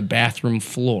like on the bathroom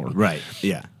floor. Right.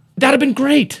 Yeah. That'd have been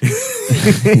great.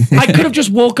 I could have just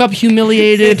woke up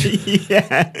humiliated,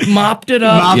 mopped it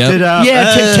up. Mopped Yep. it up.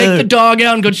 Yeah, take the dog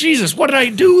out and go, Jesus, what did I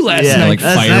do last Yeah, night? like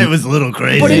last fire- night was a little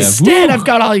crazy. But instead, I've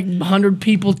got like 100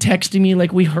 people texting me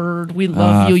like, we heard, we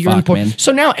love you, you're fuck, important. man.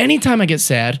 So now anytime I get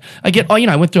sad,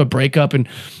 I went through a breakup and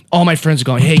all my friends are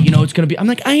going, hey, it's going to be, I'm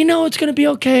like, I know it's going to be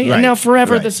okay. Right, And now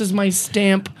forever, right. this is my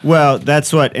stamp. Well,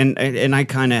 that's what, and I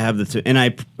kind of have and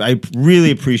I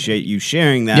really appreciate you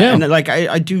sharing that. Yeah. And like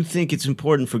I do think it's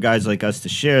important for guys like us to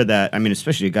share that. I mean,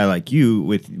 especially a guy like you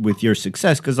with your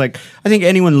success, because like I think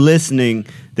anyone listening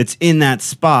that's in that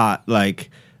spot, like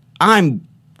I'm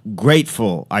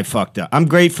grateful I fucked up. I'm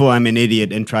grateful I'm an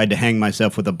idiot and tried to hang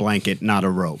myself with a blanket, not a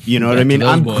rope. You know what I mean? those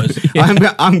I'm, boys.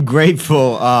 I'm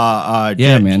grateful.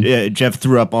 man. Jeff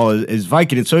threw up all his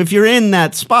Vicodin. So if you're in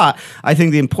that spot, I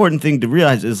think the important thing to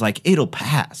realize is like it'll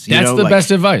pass. You That's know? the Like, best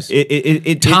advice.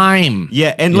 Time.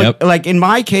 Yeah, and look, like in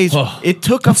my case, it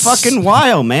took a fucking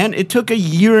while, man. It took a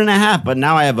year and a half, but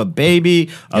now I have a baby,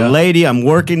 a lady. I'm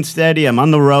working steady. I'm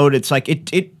on the road. It's like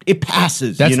it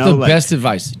passes. That's you know? the like, best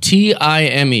advice.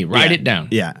 TIME. Write it down.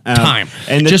 Yeah. Time.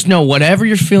 And just know whatever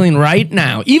you're feeling right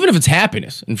now, even if it's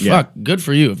happiness, and Yeah. fuck, good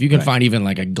for you. If you can find even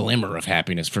like a glimmer of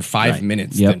happiness for 5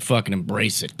 minutes, Yep. then fucking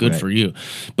embrace it. Good for you.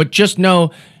 But just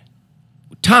know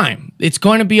time. It's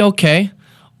going to be okay.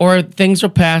 Or things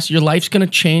will pass. Your life's going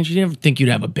to change. You never think you'd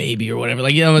have a baby or whatever.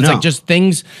 Like, you know, it's No. like just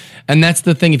things. And that's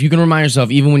the thing. If you can remind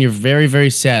yourself, even when you're very, very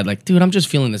sad, like, dude, I'm just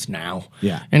feeling this now.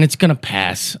 Yeah. And it's going to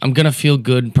pass. I'm going to feel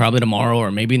good probably tomorrow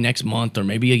or maybe next month or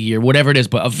maybe a year, whatever it is.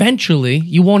 But eventually,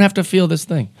 you won't have to feel this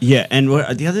thing. Yeah, and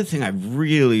the other thing I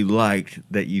really liked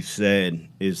that you said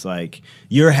is like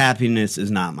your happiness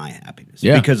is not my happiness.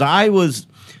 Yeah. Because I was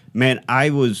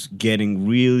getting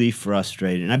really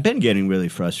frustrated, and I've been getting really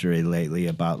frustrated lately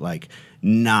about like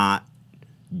not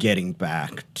getting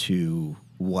back to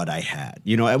what I had.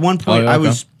 You know, at one point I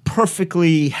was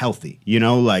perfectly healthy, you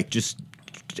know, like just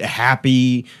a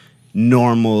happy,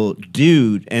 normal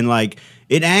dude. And like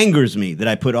it angers me that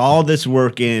I put all this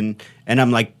work in and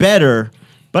I'm like better,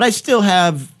 but I still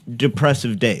have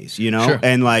depressive days, you know? Sure.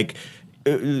 And like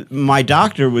my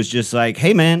doctor was just like,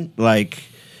 hey man, like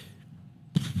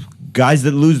guys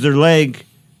that lose their leg,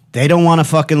 they don't want to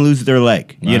fucking lose their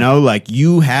leg. You know, like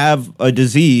you have a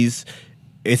disease.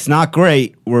 It's not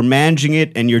great. We're managing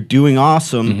it and you're doing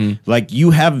awesome. Like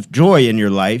you have joy in your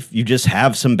life. You just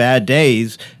have some bad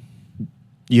days,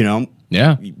 you know,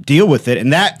 Yeah. deal with it.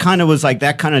 And that kind of was like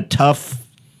that kind of tough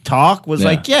talk was Yeah.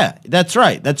 like, yeah, that's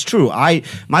right. That's true.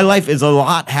 My life is a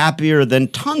lot happier than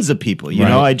tons of people. You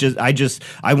know,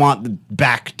 I want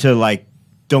back to like,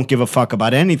 don't give a fuck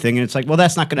about anything, and it's like, well,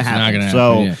 that's not going to happen. Not gonna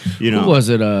so, happen, yeah. you know, Who was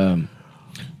it?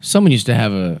 Someone used to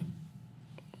have it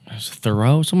was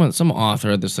Thoreau. Some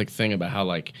author had this like thing about how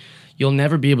like you'll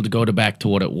never be able to go back to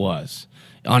what it was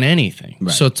on anything.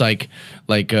 Right. So it's like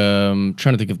trying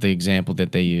to think of the example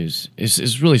that they use.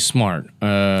 It's really smart.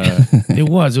 It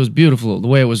was beautiful the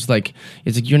way it was like.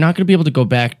 It's like you're not going to be able to go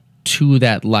back to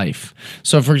that life.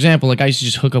 So for example, like I used to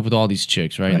just hook up with all these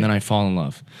chicks, right? And then I fall in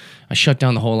love. I shut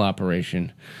down the whole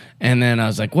operation. And then I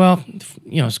was like, well,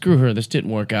 you know, screw her. This didn't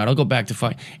work out. I'll go back to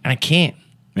fight. And I can't.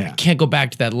 Yeah. I can't go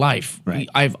back to that life. Right.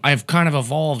 I've kind of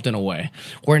evolved in a way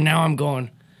where now I'm going,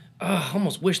 I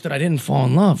almost wish that I didn't fall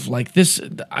in love. Like this,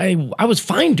 I was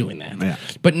fine doing that. Yeah.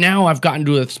 But now I've gotten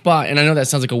to a spot, and I know that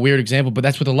sounds like a weird example, but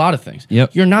that's with a lot of things.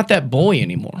 Yep. You're not that boy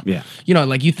anymore. Yeah. You know,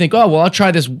 like you think, oh, well, I'll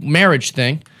try this marriage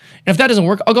thing. And if that doesn't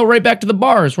work, I'll go right back to the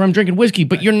bars where I'm drinking whiskey.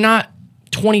 But you're not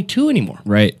 22 anymore.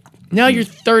 Right. Now you're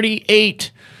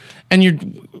 38, and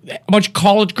a bunch of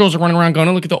college girls are running around going,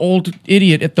 oh, look at the old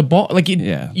idiot at the bar. Like,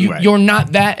 Yeah. Right. you're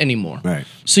not that anymore. Right.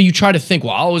 So you try to think,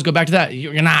 well, I'll always go back to that.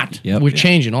 You're not. Yep. We're Yeah.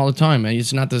 changing all the time, man.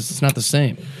 It's not the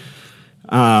same.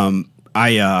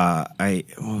 I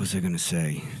what was I going to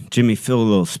say? Jimmy, fill a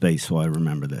little space while I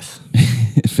remember this.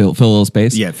 fill a little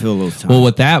space. Yeah, fill a little time. Well,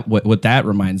 what that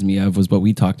reminds me of was what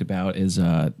we talked about is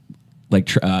I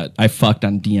fucked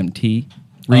on DMT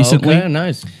recently. Okay,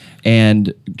 nice.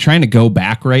 And trying to go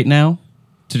back right now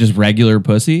to just regular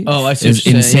pussy Oh, I see is what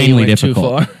you're saying. insanely You went too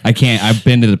difficult. far. I can't. I've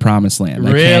been to the promised land.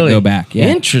 I Really? can't go back. Yeah.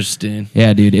 Interesting.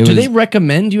 Yeah, dude. Do they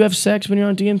recommend you have sex when you're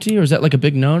on DMT, or is that like a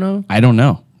big no-no? I don't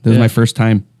know. This is Yeah. my first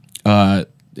time.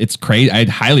 It's crazy. I'd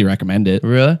highly recommend it.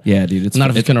 Really? Yeah, dude. It's Not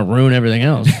if it's going to ruin everything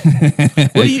else.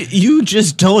 well, you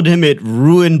just told him it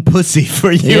ruined pussy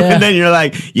for you, Yeah. and then you're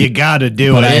like, you got to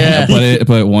do it. Yeah.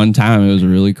 But one time it was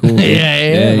really cool. dude. Yeah.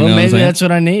 you know Well, what I'm maybe saying? that's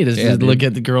what I need is to dude. look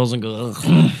at the girls and go,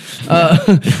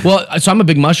 ugh. Well, so I'm a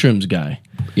big mushrooms guy,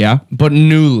 Yeah. but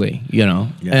newly, you know.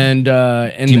 Yeah. And Do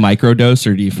you microdose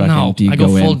or do you fucking no, do you I go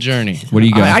full in? journey. What do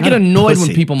you go? I get annoyed when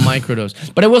Pussy. people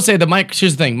microdose. But I will say here's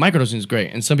the thing, microdosing is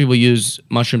great. And some people use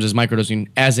mushrooms as microdosing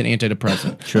as an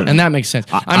antidepressant. Sure. And that makes sense.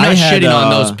 I'm I not had, shitting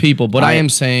on those people, but I I- am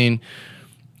saying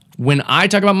when I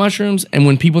talk about mushrooms and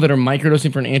when people that are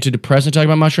microdosing for an antidepressant talk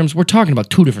about mushrooms, we're talking about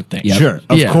two different things. Yep. Sure,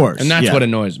 of course. And that's yeah. what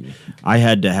annoys me. I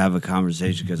had to have a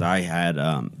conversation because I had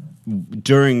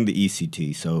during the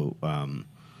ECT. So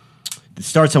it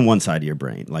starts on one side of your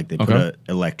brain, like they put Okay. an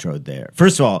electrode there.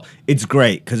 First of all, it's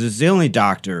great because it's the only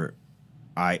doctor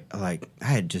I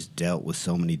had just dealt with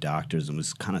so many doctors and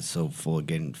was kind of so full of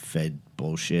getting fed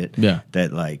bullshit. Yeah.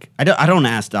 That like I don't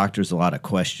ask doctors a lot of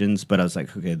questions, but I was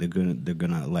like, okay, they're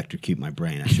gonna electrocute my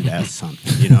brain. I should ask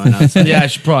something, you know. And I was like, Yeah, I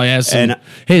should probably ask him, And-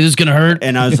 hey, this is going to hurt?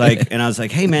 and I was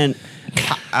like, hey man,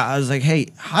 I was like, hey,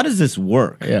 how does this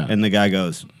work? Yeah. And the guy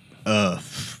goes,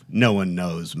 no one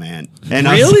knows, man. And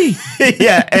Really?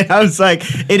 yeah. And I was like,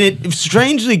 and it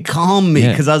strangely calmed me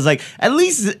because I was like, at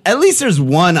least there's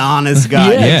one honest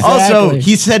guy. Yeah, Also, exactly.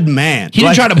 he said man. He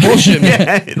didn't try to bullshit me.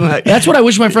 Yeah, like- That's what I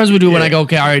wish my friends would do when I go,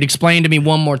 okay, all right, explain to me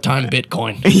one more time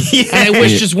Bitcoin. And I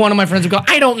wish just one of my friends would go,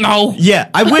 I don't know. Yeah,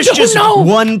 I wish don't just know.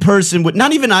 one person would.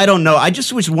 Not even I don't know. I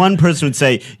just wish one person would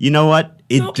say, you know what?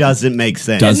 It doesn't make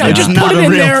sense. Does No, not. just It's put not it a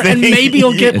in real there and thing. maybe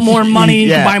you'll get more money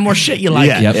Yeah. to buy more shit you like.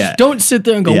 Yeah, Yep. yeah. Don't sit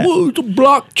there and go, Yeah. whoa, it's a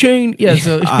blockchain. Yeah,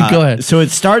 so go ahead. So it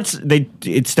starts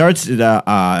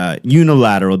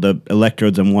unilateral, the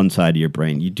electrodes on one side of your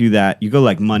brain. You do that, you go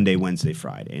like Monday, Wednesday,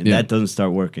 Friday, and Yeah. that doesn't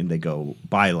start working. They go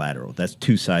bilateral. That's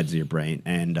two sides of your brain,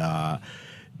 and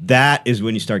that is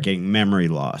when you start getting memory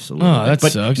loss. A little Oh, bit. that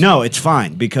but sucks. No, it's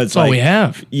fine because That's all we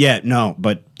have. Yeah, no,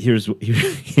 but here's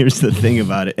the thing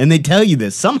about it, and they tell you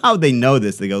this. Somehow they know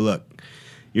this. They go, look,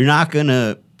 you're not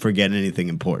gonna forget anything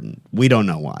important. We don't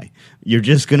know why. You're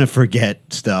just gonna forget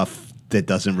stuff that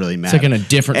doesn't really matter. like in a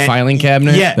different filing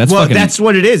cabinet? Yeah, That's well, fucking- that's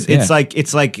what it is. Yeah. It's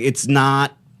like it's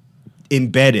not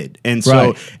embedded, and so Right.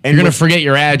 and You're going to what- forget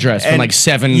your address from and- like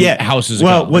seven houses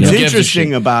Well, ago. what's Who gives a interesting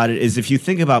shit? about it is if you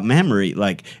think about memory,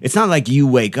 like it's not like you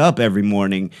wake up every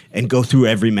morning and go through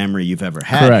every memory you've ever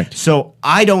had. Correct. So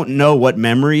I don't know what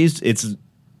memories it's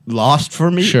lost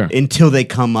for me Sure. until they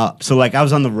come up. So like I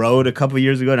was on the road a couple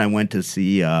years ago and I went to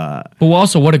see But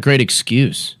also, what a great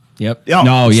excuse. Yep. Oh,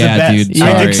 no, it's the yeah, best. dude.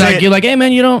 Yeah, Sorry. it's like- You're like, hey,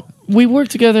 man, we work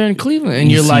together in Cleveland.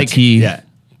 And you're like, yeah.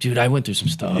 dude, I went through some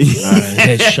stuff.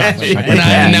 It's shocking.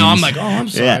 And now I'm like, oh, I'm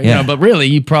sorry. Yeah. You know, but really,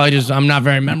 you probably I'm not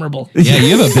very memorable. Yeah,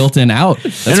 you have a built-in out.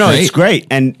 That's no, great. it's great,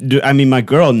 and I mean, my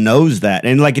girl knows that,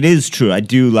 and like it is true. I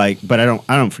do like, but I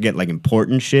don't forget like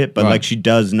important shit. But Right. like she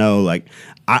does know, like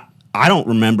I don't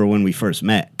remember when we first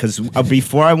met because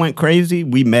before I went crazy,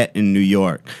 we met in New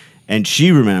York, and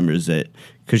she remembers it.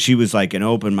 Because she was like an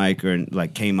open micer and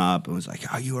like came up and was like,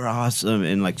 "Oh, you were awesome,"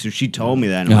 and like so she told me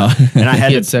that, and I He had had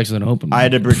to sex with an open. I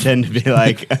had to pretend to be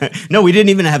like, no, we didn't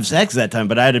even have sex that time,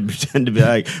 but I had to pretend to be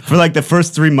like, for like the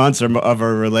first 3 months of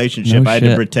our relationship, No I had to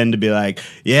shit. pretend to be like,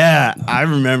 yeah, I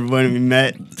remember when we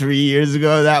met 3 years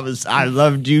ago. I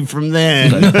loved you from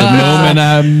then. The moment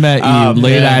I met you,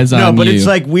 laid eyes on you. No, but it's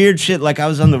like weird shit. Like I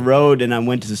was on the road and I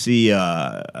went to see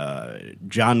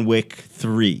John Wick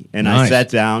 3, and I Nice. sat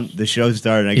down. The show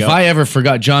started. And I If go, I ever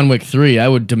forgot John Wick 3, I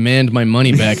would demand my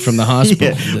money back from the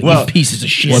hospital. Yeah, Like, well, you pieces of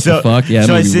shit. What the fuck? Yeah,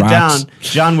 so I movie sit rocks. down.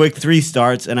 John Wick 3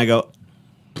 starts, and I go,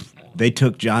 they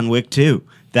took John Wick 2.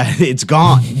 That it's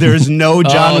gone. There's no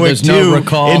John Wick there's no 2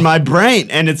 recall. in my brain,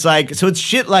 and it's like so. It's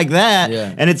shit like that,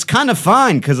 Yeah. and it's kind of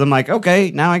fine because I'm like,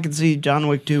 okay, now I can see John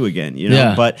Wick 2 again, you know.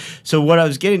 Yeah. But so what I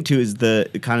was getting to is the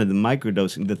kind of the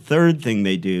microdosing. The third thing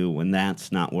they do when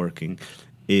that's not working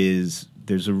is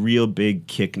there's a real big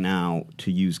kick now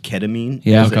to use ketamine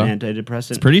Yeah, as okay. an antidepressant.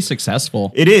 It's pretty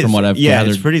successful. It is from what I've yeah, gathered.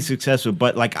 it's pretty successful.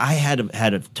 But like I had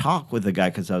a talk with a guy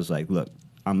because I was like, look,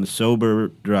 I'm a sober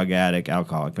drug addict,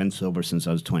 alcoholic. Been sober since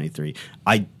I was 23.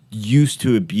 I used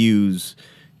to abuse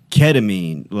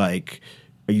ketamine. Like,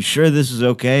 are you sure this is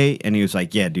okay? And he was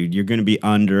like, yeah, dude, you're gonna be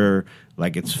under.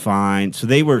 Like it's fine. So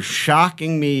they were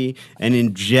shocking me and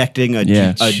injecting a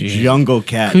Yeah. jungle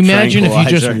cat. Can you imagine if you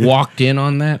just tranquilizer. walked in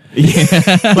on that?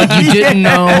 Like you didn't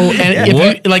know, and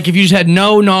if you just had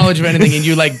no knowledge of anything, and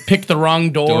you like picked the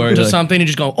wrong door to like- something, and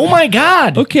just go, "Oh my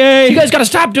god, Okay. you guys got to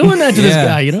stop doing that to this Yeah.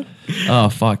 guy," you know? Oh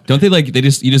fuck! Don't they like you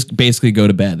just basically go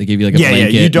to bed? They give you like a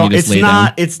blanket. You don't. And you just It's lay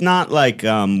not. down. It's not like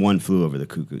One Flew Over the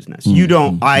Cuckoo's Nest. You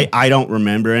don't. I don't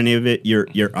remember any of it. You're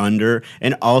under,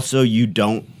 and also you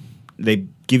don't. They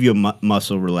give you a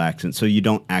muscle relaxant, so you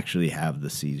don't actually have the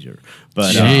seizure.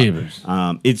 But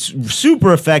Jeebus. it's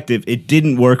super effective. It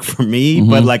didn't work for me,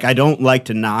 but like I don't like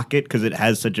to knock it because it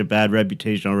has such a bad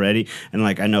reputation already. And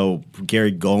like I know Gary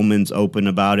Goldman's open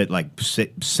about it. Like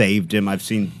saved him. I've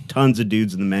seen tons of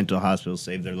dudes in the mental hospital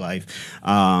save their life.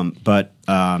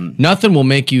 Nothing will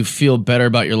make you feel better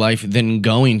about your life than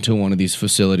going to one of these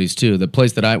facilities too. The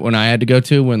place that when I had to go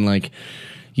to when like,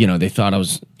 you know, they thought I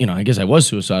was, you know, I guess I was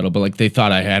suicidal, but like they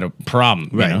thought I had a problem,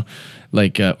 Right. you know,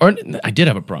 like or I did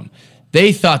have a problem.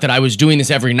 they thought that I was doing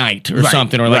this every night or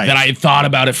something, or like that I had thought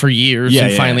about it for years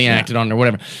and finally acted on it or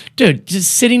whatever. Dude,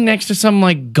 just sitting next to some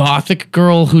like gothic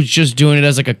girl who's just doing it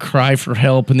as like a cry for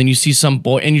help, and then you see some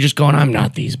boy and you're just going, I'm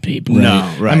not these people.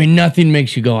 No, right. I mean, nothing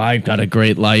makes you go, I've got a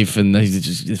great life, and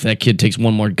if that kid takes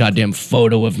one more goddamn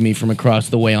photo of me from across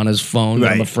the way on his phone,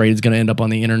 I'm afraid it's going to end up on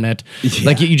the internet.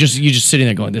 Like you just sitting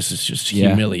there going, this is just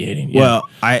humiliating. Yeah. Well,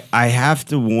 I have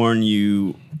to warn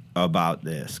you about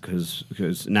this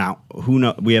because now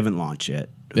we haven't launched yet.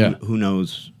 Who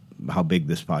knows how big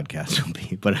this podcast will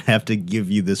be? But I have to give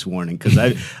you this warning because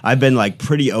I've been like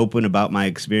pretty open about my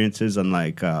experiences on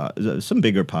like some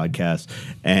bigger podcasts,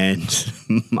 and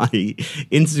my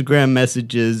Instagram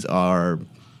messages are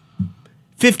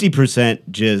 50%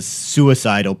 just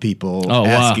suicidal people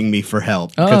asking me for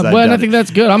help. I think that's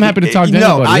good. I'm happy to talk to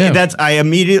anybody. I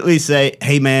immediately say,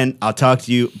 hey man, I'll talk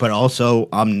to you, but also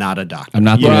I'm not a doctor. I'm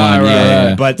not the one.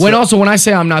 Right. But when I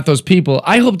say I'm not those people,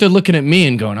 I hope they're looking at me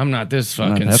and going, I'm not this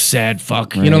fucking sad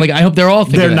fuck. Right. You know, like I hope they're all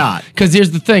thinking they're not. Because here's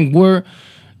the thing, we're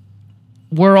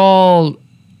all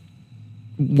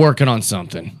working on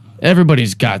something.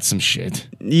 Everybody's got some shit.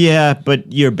 Yeah,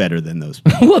 but you're better than those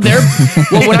people.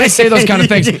 Well, when I say those kind of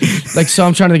things, like, so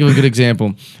I'm trying to think of a good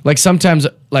example. Like, sometimes,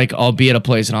 like, I'll be at a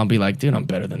place and I'll be like, dude, I'm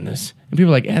better than this. And people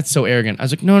are like, that's so arrogant. I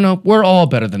was like, no, we're all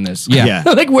better than this. Yeah.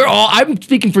 Like, I'm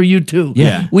speaking for you, too.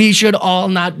 Yeah. We should all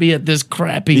not be at this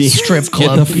crappy strip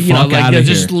club. Get the fuck out of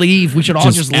just here. leave. We should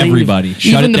all just leave. Everybody.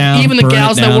 Shut it down. Even the burn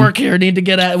gals it that down. work here need to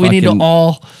get out. We need to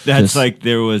all. That's like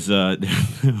there was a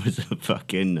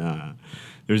fucking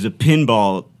there was a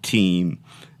pinball team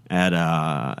at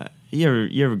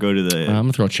you ever go to the I'm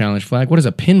gonna throw a challenge flag. What is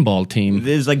a pinball team?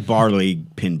 there's like bar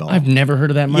league pinball. I've never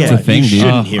heard of that in my yeah, life. a thing, you dude.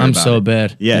 shouldn't hear I'm about so it.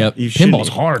 bad. Yeah, Yep. you shouldn't- Pinball's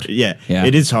hard. Yeah, Yeah.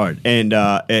 it is hard. And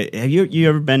have you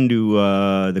ever been to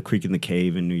the Creek in the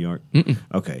Cave in New York?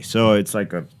 Okay, so it's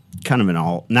like a kind of an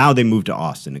all. Now they moved to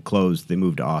Austin. It closed. They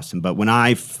moved to Austin. But when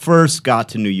I first got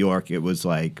to New York, it was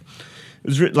like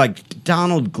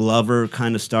Donald Glover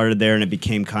kind of started there, and it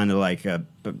became kind of like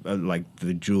like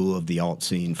the jewel of the alt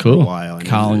scene for a while. And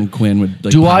Colin Quinn would.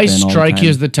 Like, Do pop I in all the strike you time.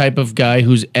 as the type of guy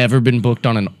who's ever been booked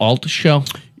on an alt show?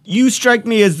 You strike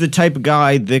me as the type of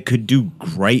guy that could do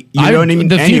great. You know what I mean?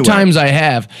 The few Anyway. times I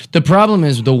have. The problem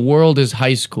is the world is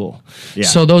high school. Yeah,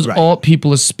 so those right. alt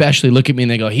people especially look at me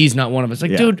and they go, he's not one of us. Like,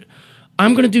 Yeah. dude,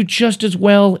 I'm going to do just as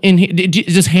well.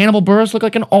 Does Hannibal Buress look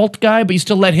like an alt guy, but you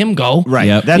still let him go? Right.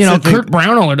 Yep. That's the thing. Kurt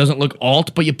Braunohler doesn't look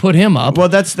alt, but you put him up. Well,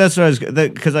 that's what I was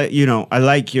because I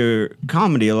like your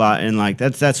comedy a lot, and like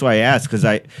that's why I asked because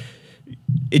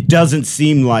it doesn't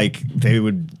seem like they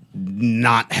would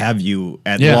not have you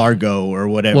at Yeah. Largo or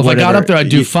whatever. Well, if I got whatever. up there, I'd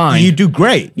do fine. You do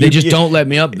great. They just don't let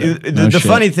me up there. The shit.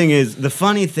 funny thing is, the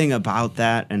funny thing about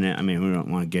that, and I mean, we don't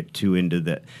want to get too into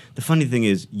that. The funny thing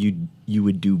is, you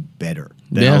would do better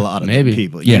than Yeah, a lot of maybe.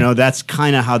 people. Yeah. You know, that's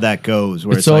kind of how that goes.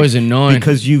 Where It's always like, annoying.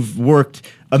 because you've worked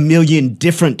a million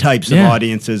different types of Yeah.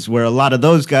 audiences, where a lot of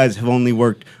those guys have only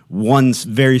worked one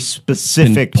very Been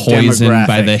specific poisoned demographic.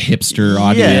 by the hipster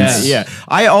audience. Yeah.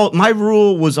 My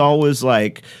rule was always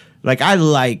like I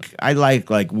like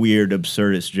like weird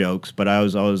absurdist jokes, but I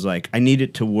was always like I need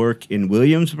it to work in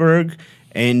Williamsburg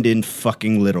and in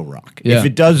fucking Little Rock. Yeah. If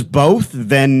it does both,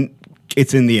 then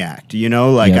it's in the act. You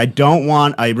know, like Yep. I don't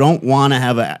want to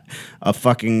have a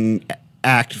fucking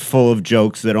act full of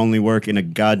jokes that only work in a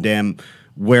goddamn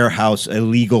warehouse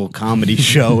illegal comedy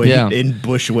show in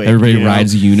Bushwick. Everybody you know?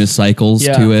 rides unicycles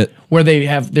to it. Where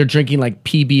they're drinking like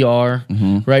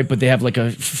PBR, right? But they have like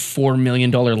a $4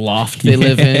 million loft they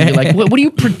live in. You're like, what are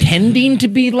you pretending to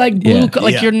be like blue? Yeah.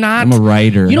 Like Yeah. you're not. I'm a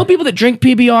writer. You know, people that drink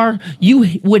PBR,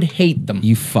 you would hate them.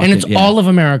 You fuck and it's it, yeah. all of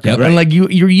America. Yep. And like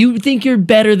you think you're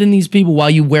better than these people while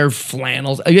you wear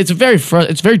flannels. It's very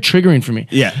triggering for me.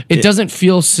 Yeah. it doesn't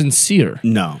feel sincere.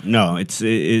 No, it's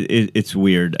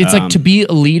weird. It's like to be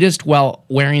elitist while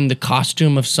wearing the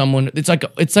costume of someone. It's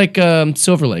like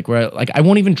Silver Lake, where I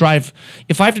won't even drive.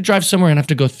 If I have to drive somewhere and have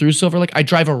to go through Silver Lake, I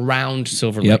drive around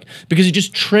Silver Yep. Lake because it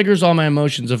just triggers all my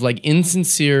emotions of like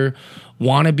insincere,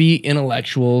 wannabe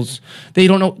intellectuals. They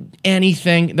don't know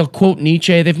anything. They'll quote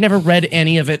Nietzsche. They've never read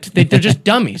any of it. They're just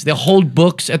dummies. They'll hold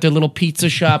books at their little pizza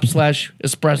shop /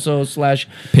 espresso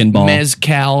 / Pinball.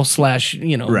 mezcal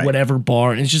 / Right. whatever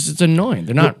bar. And it's annoying.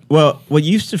 They're not. Well, what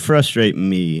used to frustrate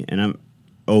me, and I'm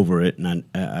over it, and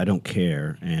I don't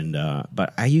care. And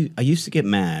but I used to get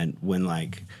mad when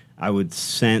like I would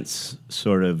sense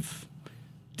sort of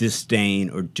disdain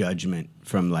or judgment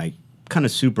from like kind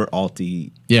of super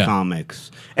alty Yeah. comics.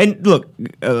 And look,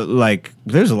 like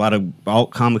there's a lot of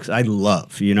alt comics I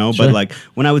love, you know, Sure. but like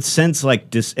when I would sense like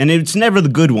and it's never the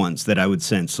good ones that I would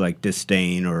sense like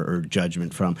disdain or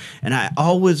judgment from. And I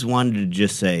always wanted to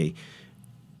just say,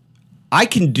 I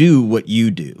can do what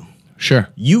you do. Sure.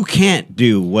 You can't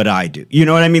do what I do. You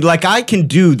know what I mean? Like, I can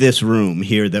do this room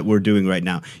here that we're doing right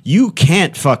now. You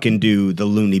can't fucking do the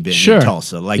loony bin Sure. in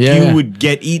Tulsa. Like, Yeah, you yeah. would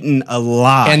get eaten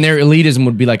alive. And their elitism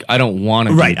would be like, I don't want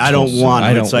to. Right, I don't want to.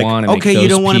 I don't It's like, want to. okay, you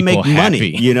don't want to make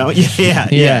money, you know?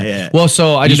 Yeah. Well,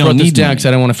 so I just don't wrote this need down money. because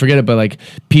I don't want to forget it. But like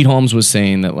Pete Holmes was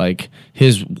saying that like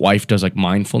his wife does like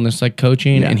mindfulness like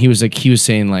coaching, Yeah. and he was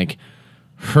saying like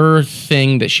her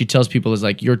thing that she tells people is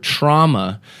like your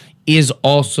trauma is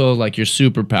also like your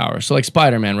superpower. So like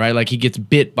Spider-Man, right? Like he gets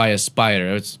bit by a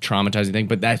spider. It's a traumatizing thing,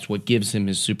 but that's what gives him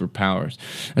his superpowers.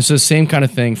 And so the same kind of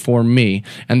thing for me.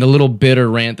 And the little bitter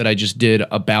rant that I just did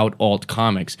about alt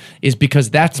comics is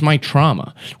because that's my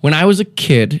trauma. When I was a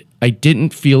kid, I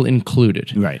didn't feel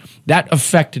included. Right. That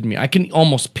affected me. I can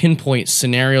almost pinpoint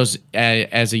scenarios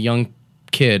as a young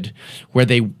kid where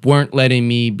they weren't letting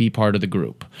me be part of the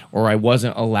group, or I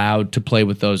wasn't allowed to play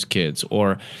with those kids,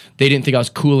 or they didn't think I was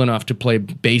cool enough to play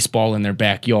baseball in their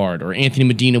backyard, or Anthony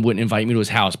Medina wouldn't invite me to his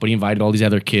house, but he invited all these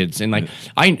other kids. And like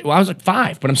I was like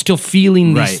 5, but I'm still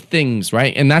feeling these Right. things,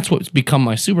 right? And that's what's become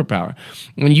my superpower.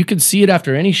 And you can see it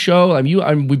after any show.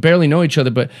 We barely know each other,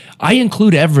 but I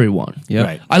include everyone. Yep.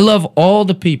 Right. I love all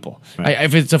the people. Right.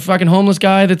 If it's a fucking homeless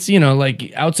guy that's, you know,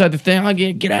 like outside the thing, I'll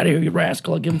get out of here, you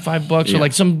rascal. I'll give him $5. Or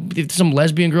like some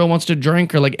lesbian girl wants to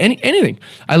drink, or like anything.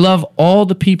 I love all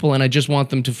the people, and I just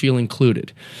want them to feel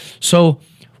included. So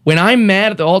when I'm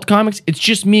mad at the alt comics, it's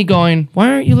just me going, why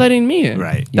aren't you letting me in?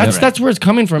 Right. That's Yeah. that's where it's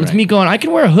coming from. It's Right. me going, I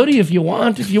can wear a hoodie if you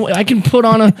want. I can put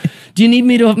on a. Do you need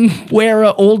me to wear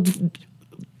a old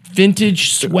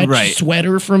vintage Right.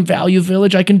 sweater from Value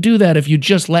Village? I can do that if you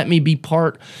just let me be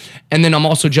part. And then I'm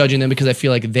also judging them because I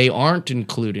feel like they aren't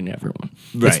including everyone.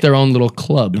 It's Right. their own little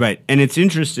club. Right. And it's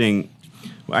interesting.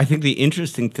 I think the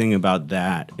interesting thing about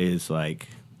that is like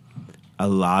a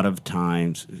lot of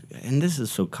times, and this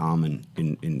is so common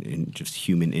in just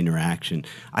human interaction,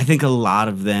 I think a lot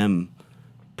of them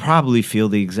probably feel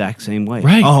the exact same way.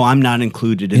 Right. Oh, I'm not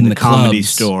included in In the the comedy clubs.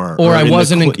 store. Or I in the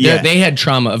wasn't. yeah. They had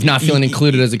trauma of not feeling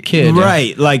included as a kid.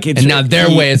 Right. Like it's And now their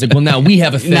way is like, well, now we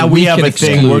have a thing. now we have can a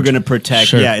thing exclude. we're going to protect.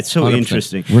 Sure. Yeah, it's so 100%.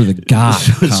 interesting. We're the goth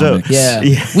So- comics.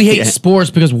 Yeah. We hate yeah. sports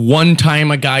because one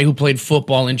time a guy who played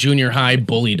football in junior high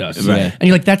bullied us. Right. And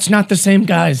you're like, that's not the same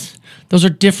guys. Those are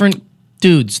different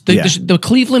dudes. Yeah. The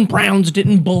Cleveland Browns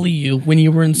didn't bully you when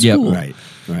you were in Yep. school. Right.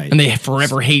 Right. And they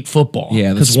forever hate football.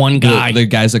 Yeah, Because one guy. the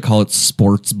guys that call it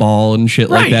sports ball and shit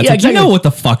Right, like that. It's yeah, like, exactly. you know what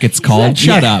the fuck it's called? Exactly.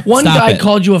 Shut Yeah. up. One Stop guy it.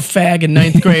 called you a fag in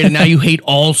 9th grade, and now you hate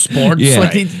all sports. Yeah,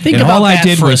 Like, think and about all that I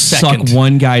did for was a second. suck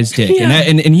one guy's dick, Yeah.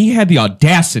 and he had the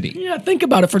audacity. Yeah, think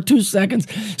about it for 2 seconds.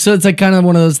 So it's like kind of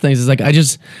one of those things. It's like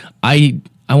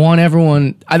I want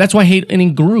everyone. That's why I hate any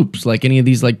groups, like any of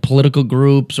these like political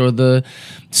groups or the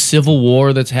civil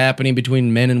war that's happening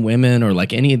between men and women, or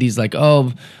like any of these like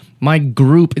my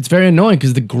group. It's very annoying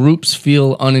because the groups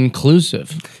feel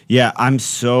uninclusive. Yeah, I'm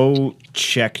so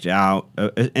checked out,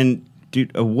 and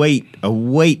dude, a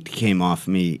weight came off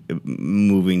me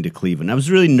moving to Cleveland. I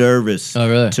was really nervous Oh,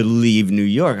 really? to leave New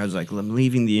York. I was like, I'm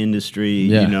leaving the industry,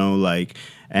 Yeah. you know, like,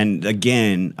 and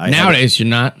again, Nowadays, you're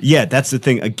not. yeah, that's the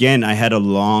thing. Again, I had a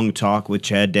long talk with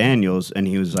Chad Daniels, and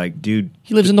he was like, dude.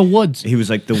 He lives in the woods. He was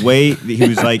like the way he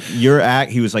was like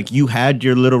he was like, you had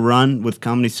your little run with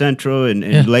Comedy Central and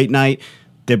Yeah. late night.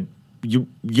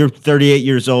 You're 38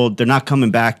 years old. They're not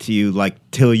coming back to you like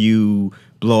till you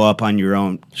blow up on your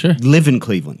own. Sure. Live in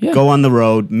Cleveland. Yeah. Go on the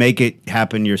road. Make it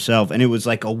happen yourself. And it was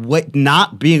like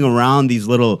not being around these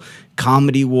little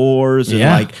comedy wars and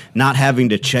Yeah. like not having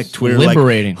to check Twitter.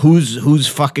 liberating. Like, who's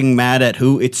fucking mad at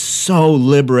who? It's so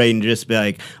liberating to just be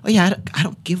like, oh yeah, I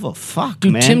don't give a fuck,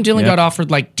 Dude, man. Tim Dillon Yeah. got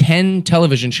offered like 10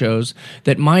 television shows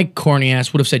that my corny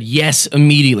ass would have said yes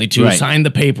immediately to, Right. sign the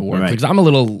paperwork. Right. Because I'm a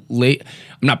little late.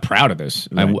 I'm not proud of this.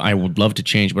 Right. I would love to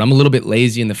change, but I'm a little bit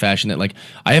lazy in the fashion that like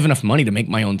I have enough money to make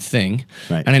my own thing.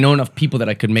 Right. And I know enough people that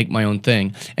I could make my own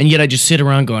thing. And yet I just sit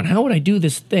around going, how would I do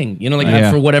this thing? You know, like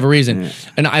Yeah. for whatever reason.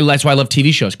 And that's why I love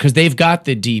TV shows, because they've got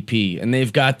the DP and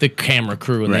they've got the camera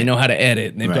crew and they Right. know how to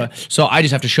edit. And they've Right. got, so I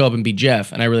just have to show up and be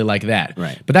Jeff. And I really like that.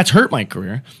 Right. But that's hurt my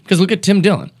career, because look at Tim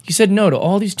Dillon. He said no to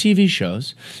all these TV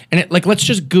shows. And like, let's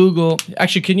just Google.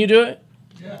 Actually, can you do it?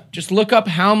 Yeah. Just look up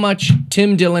how much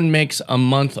Tim Dillon makes a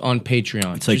month on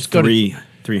Patreon. It's like just go to-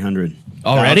 300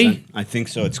 Already? I think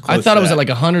so. It's close. I thought to it was that. at like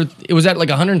 100. It was at like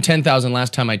 110,000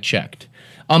 last time I checked.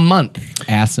 a month.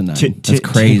 Asinine. T- That's t-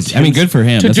 crazy. t- I mean, good for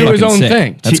him. to That's do his fucking own sick.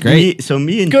 thing. That's great.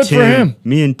 Me and Good for him.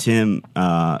 Tim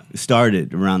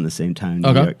started around the same time in New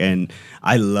Okay. York, and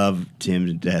I love Tim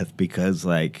to death because,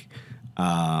 like,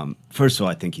 first of all,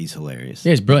 I think he's hilarious.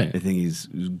 Yeah, he's brilliant. I think he's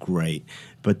great.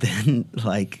 But then,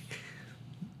 like,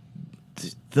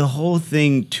 the whole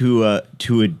thing to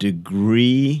a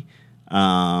degree.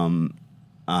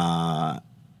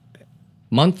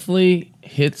 Monthly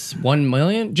hits 1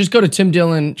 million. Just go to Tim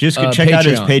Dillon. Just go check out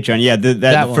his Patreon. Yeah,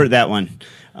 That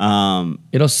one.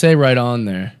 It'll say right on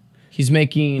there. He's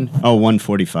making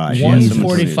 145.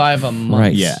 145 a month.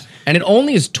 Right. Yeah. And it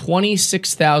only is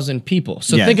 26,000 people.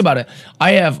 So Yes. think about it.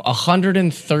 I have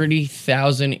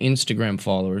 130,000 Instagram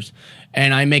followers,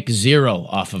 and I make zero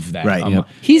off of that. Right. Yep.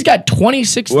 He's got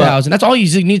 26,000. That's all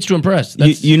he needs to impress.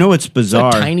 That's You know what's a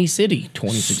bizarre? tiny city,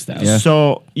 26,000. Yeah.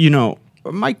 So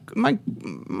my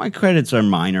credits are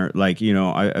minor. Like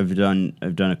I've done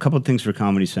a couple of things for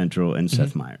Comedy Central and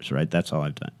Seth Meyers. Right, that's all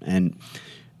I've done. And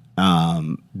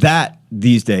that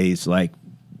these days, like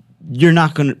you're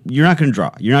not gonna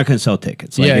draw. You're not gonna sell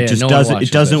tickets. Like it just no one doesn't. watches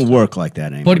It doesn't that work like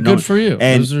that anymore. But good for you.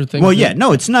 And Those are things well, that- yeah,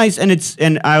 no, it's nice,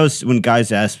 and I was when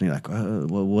guys ask me like, well,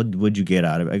 what'd you get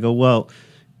out of it? I go, well,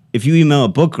 if you email a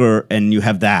booker and you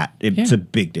have that, it's a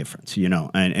big difference,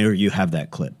 or you have that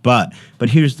clip. But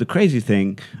here's the crazy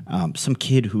thing: some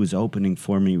kid who was opening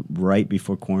for me right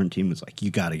before quarantine was like, "You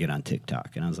got to get on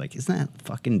TikTok," and I was like, "Isn't that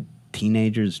fucking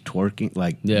teenagers twerking?"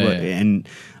 Like, Yeah. and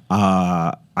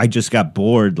I just got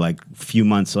bored like a few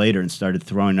months later and started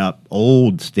throwing up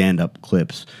old stand-up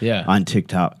clips on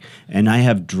TikTok, and I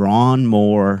have drawn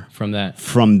more From that.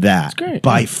 That's great.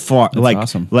 by far. Like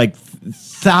awesome. Like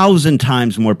 1,000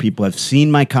 times more people have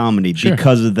seen my comedy Sure.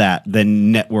 because of that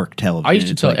than network television. I used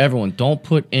to It's tell like- everyone, don't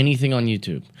put anything on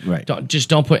YouTube. Right.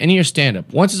 Don't put any of your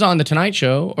stand-up. Once it's on The Tonight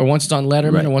Show, or once it's on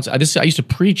Letterman, Right. or once I used to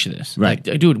preach this. Right.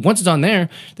 Like, dude, once it's on there,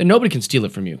 then nobody can steal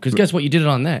it from you. Because guess what? You did it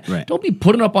on that. Right. Don't be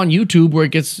putting it up on YouTube where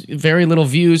it gets very little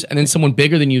views, and then someone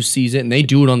bigger than you sees it, and they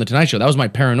do it on The Tonight Show. That was my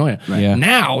paranoia. Right. Yeah.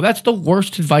 Now, that's the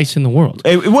worst advice in the world.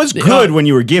 It was good when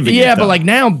you were giving it. Yeah, but though. like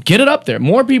now, get it up there.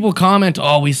 More people comment,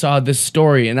 "Oh, we saw this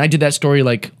story," and I did that story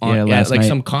like on Yeah, at last like night.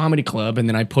 some comedy club, and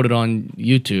then I put it on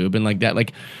YouTube and like that.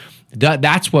 Like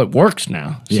that's what works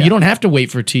now. So Yeah. you don't have to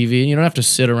wait for TV. You don't have to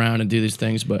sit around and do these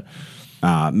things. But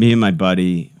me and my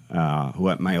buddy, who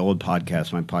at my old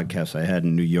podcast, I had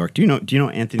in New York. Do you know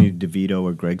Anthony DeVito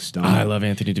or Greg Stone? I love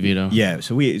Anthony DeVito. Yeah,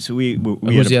 so we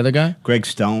Who's had the other guy? Greg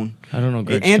Stone. I don't know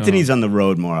Greg Anthony's Stone. on the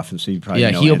road more often, so you probably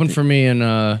Yeah, know he opened Anthony. for me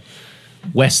in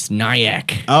West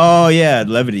Nyack. Oh yeah,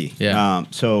 Levity. Yeah.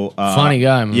 Funny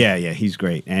guy, man. Yeah, he's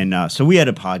great. And so we had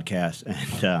a podcast,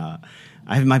 and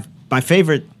I have my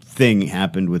favorite thing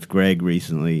happened with Greg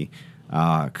recently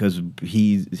because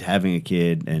he's having a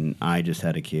kid, and I just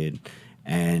had a kid,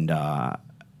 and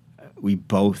we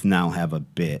both now have a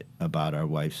bit about our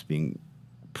wives being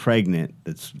pregnant.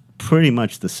 That's pretty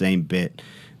much the same bit.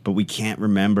 But we can't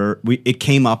remember. It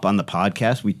came up on the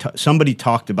podcast. Somebody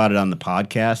talked about it on the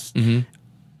podcast. Mm-hmm.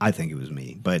 I think it was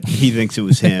me, but he thinks it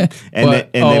was him. And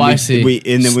But- then I we, see. we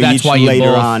That's each why you later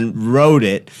both- on wrote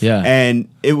it. Yeah. And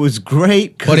it was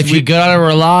great. But if you gotta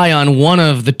rely on one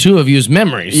of the two of you's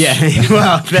memories, yeah,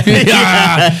 well,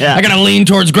 I gotta lean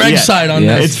towards Greg's Yeah. side on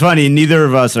Yeah. this. It's funny. Neither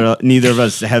of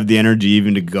us have the energy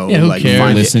even to go Yeah, who like cares?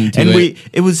 find Listen it. to And it.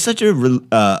 it was such a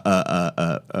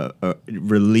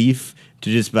relief to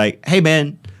just be like, hey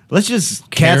man, let's just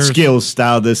cares? Catskill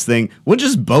style this thing. We'll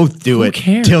just both do it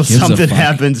cares? till Gives a something fuck.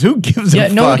 happens. Who gives Yeah,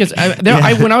 a no one fuck?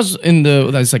 gets. When I was in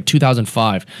that's like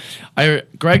 2005.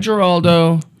 Greg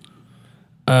Giraldo,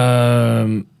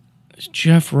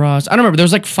 Jeff Ross. I don't remember. There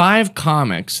was like 5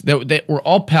 comics that were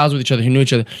all pals with each other, who knew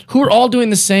each other, who were all doing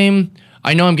the same.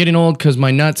 I know I'm getting old because my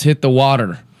nuts hit the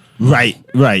water. Right.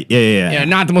 Yeah,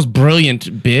 not the most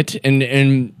brilliant bit,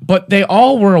 but they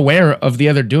all were aware of the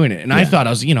other doing it, and I thought I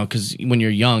was, because when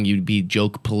you're young, you'd be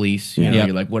joke police, Yeah.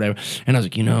 you're like whatever, and I was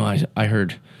like, I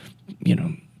heard,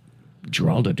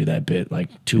 Giraldo do that bit like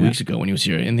 2 weeks ago when he was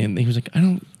here, and then he was like,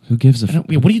 Who gives a I don't.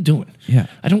 What are you doing? Yeah.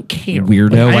 I don't care.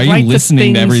 Weirdo. I Why are you write the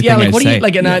listening to everything Yeah, like I what do say? you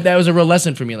like? And that was a real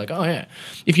lesson for me. Like, oh yeah,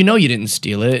 if you know you didn't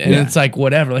steal it, and Yeah. it's like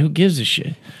whatever. Like, who gives a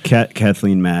shit?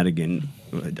 Kathleen Madigan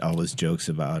always jokes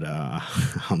about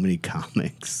how many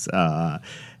comics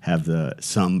have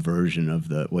some version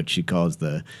of what she calls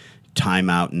the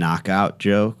timeout knockout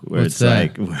joke, where What's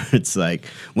it's that? like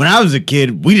when I was a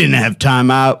kid, we didn't have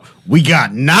timeout, we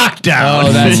got knocked out.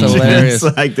 Oh, that's It's hilarious.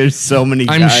 like there's so many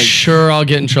I'm guys. sure I'll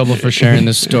get in trouble for sharing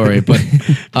this story, but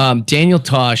Daniel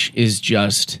Tosh is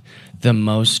just the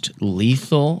most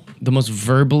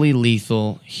verbally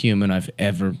lethal human I've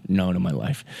ever known in my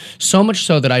life. So much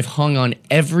so that I've hung on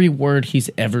every word he's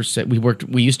ever said.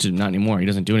 We used to, not anymore, he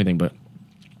doesn't do anything, but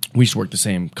we used to work the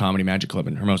same Comedy Magic Club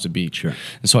in Hermosa Beach. Sure.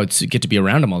 And so I'd get to be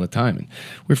around him all the time. And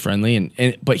we're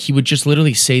friendly. But he would just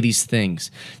literally say these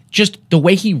things. Just the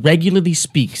way he regularly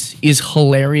speaks is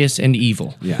hilarious and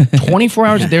evil. Yeah. 24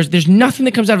 hours, there's nothing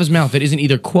that comes out of his mouth that isn't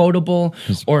either quotable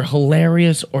or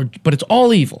hilarious, but it's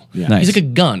all evil. Yeah. Nice. He's like a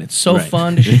gun. It's so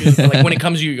fun to shoot. Like when it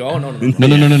comes to you, you go, oh,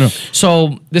 no.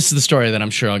 So this is the story that I'm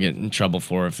sure I'll get in trouble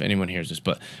for if anyone hears this.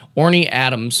 But Orny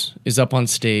Adams is up on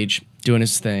stage doing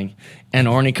his thing, and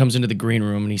Orny comes into the green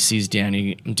room and he sees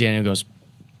Danny. And Daniel goes,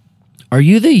 "Are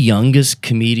you the youngest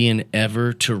comedian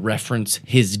ever to reference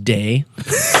his day?"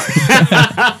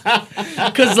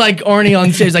 Because like Orny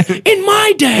on stage is like, "In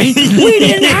my day, we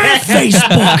didn't have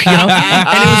Facebook," you know?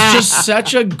 And it was just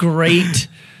such a great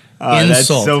insult. That's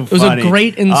so funny. It was a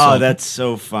great insult. Oh, that's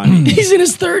so funny. He's in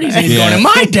his 30s and he's going, "In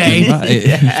my day,"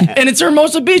 and it's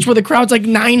Hermosa Beach where the crowd's like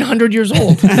 900 years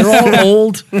old. They're all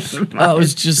old. It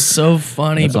was just so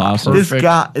funny. That's awesome.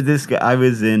 Perfect. This guy. I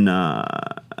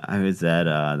was at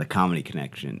the Comedy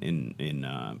Connection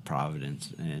in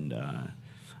Providence, and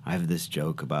I have this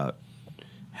joke about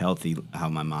how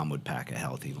my mom would pack a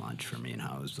healthy lunch for me and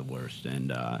how it was the worst.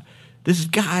 And this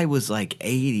guy was like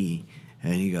 80,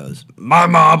 and he goes, "My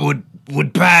mom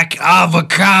would pack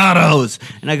avocados,"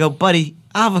 and I go, "Buddy,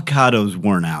 avocados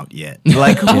weren't out yet.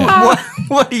 Like,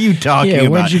 what are you talking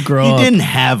about? Where'd you grow up? You didn't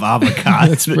have avocados.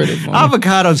 That's pretty funny.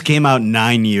 Avocados came out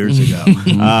 9 years ago."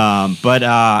 But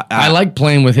I like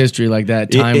playing with history like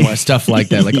that, stuff like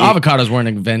that. Like avocados weren't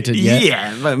invented yet.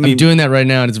 Yeah, I mean, I'm doing that right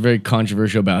now, and it's very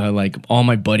controversial about how like all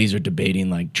my buddies are debating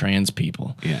like trans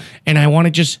people. Yeah. And I want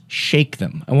to just shake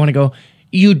them. I want to go,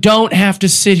 "You don't have to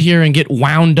sit here and get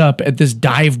wound up at this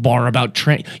dive bar about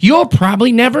trans. You'll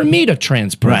probably never meet a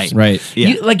trans person. Right.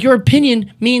 Yeah. Like your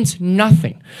opinion means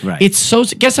nothing. Right. It's so.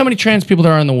 Guess how many trans people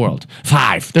there are in the world?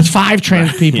 5. There's 5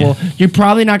 trans people. Yeah. You're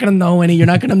probably not going to know any. You're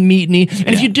not going to meet any. And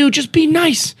if you do, just be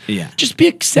nice. Yeah. Just be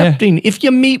accepting. If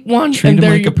you meet one, Treat and them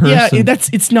they're like a person. Yeah,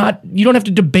 it's not. You don't have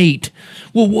to debate.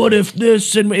 Well, what if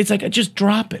this? And it's like just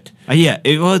drop it.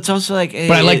 It's also like.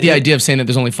 But I like the idea of saying that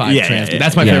there's only 5 trans people.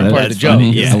 That's my Yeah, favorite part of the that's joke.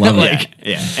 funny. Yeah, I love it.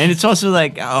 Yeah, and it's also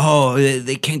like, oh,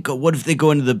 they can't go. What if they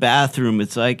go into the bathroom?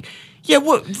 It's like,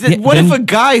 what if a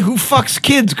guy who fucks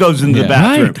kids goes into the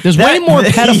bathroom? Right. There's way more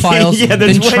pedophiles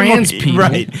than trans people.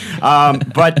 Right.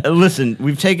 But listen,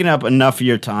 we've taken up enough of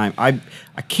your time.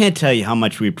 I can't tell you how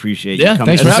much we appreciate you coming.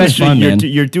 Thanks for having us. Especially Fun, man.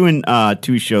 you're doing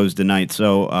 2 shows tonight,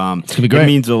 so it's gonna be great. It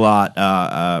means a lot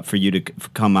for you to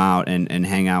come out and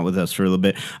hang out with us for a little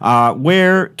bit.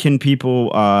 Where can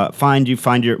people find you?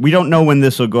 We don't know when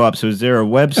this will go up, so is there a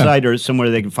website or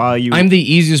somewhere they can follow you? I'm the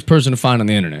easiest person to find on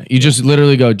the internet. You just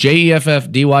literally go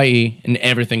JEFFDYE and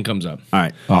everything comes up. All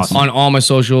right, awesome. On all my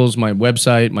socials, my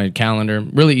website, my calendar,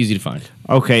 really easy to find.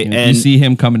 Okay, If and you see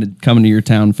him coming to your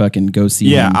town, fucking go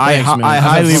see him. I Thanks, man. I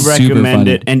highly Super recommend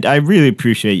funny. it, and I really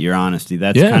appreciate your honesty.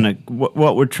 That's kind of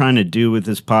what we're trying to do with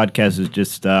this podcast is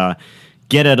just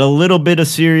get at a little bit of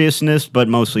seriousness, but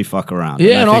mostly fuck around.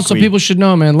 Yeah, and also people should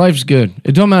know, man, life's good.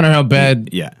 It don't matter how bad.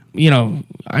 Yeah. You know,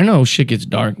 I know shit gets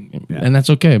dark, and that's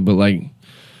okay. But like,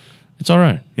 it's all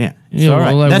right. Yeah, it's You know, all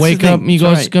right. like, That's the wake up thing. and you It's go,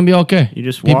 all it's right. gonna be okay. You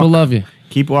just people walk. love you.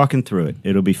 Keep walking through it.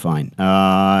 It'll be fine.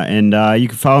 And you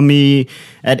can follow me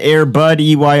at Airbud,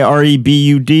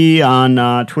 EYREBUD,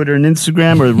 on Twitter and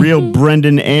Instagram, or Real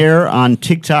Brendan Air on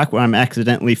TikTok, where I'm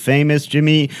accidentally famous.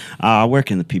 Jimmy, where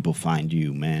can the people find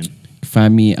you, man?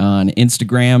 Find me on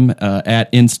Instagram at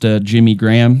Insta Jimmy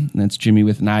Graham. That's Jimmy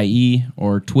with an IE,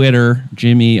 or Twitter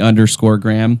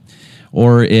Jimmy_Graham.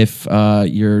 Or if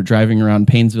you're driving around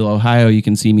Painesville, Ohio, you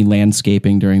can see me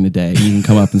landscaping during the day. You can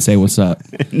come up and say what's up.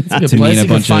 It's a good place. You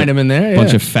can find him in there.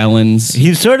 Bunch of felons.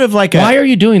 He's sort of like Why are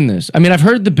you doing this? I mean, I've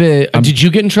heard the bit. Did you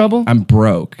get in trouble? I'm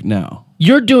broke. No.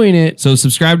 You're doing it So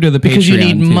subscribe to the because you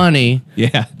Patreon, need too. money.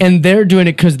 Yeah. And they're doing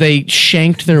it because they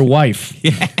shanked their wife.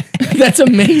 Yeah. That's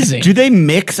amazing. Do they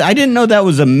mix? I didn't know that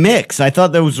was a mix. I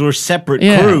thought those were separate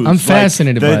Yeah, crews. I'm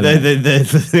fascinated by that.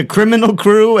 The criminal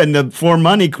crew and the For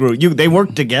Money crew. They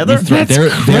work together?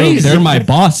 They're my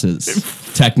bosses,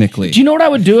 technically. Do you know what I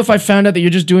would do if I found out that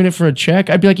you're just doing it for a check?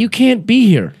 I'd be like, you can't be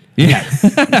here. Yeah.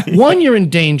 1, you're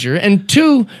in danger. And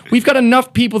 2, we've got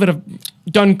enough people that have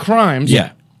done crimes.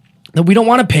 Yeah. That we don't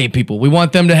want to pay people. We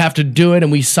want them to have to do it,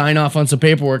 and we sign off on some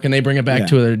paperwork, and they bring it back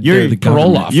to their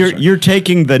parole officer. You're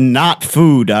taking the not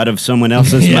food out of someone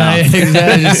else's yeah, mouth.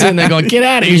 exactly. Just sitting there going, get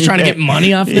out of here. He's trying to get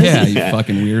money off this. Yeah, you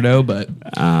fucking weirdo, but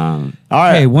All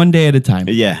right. hey, one day at a time.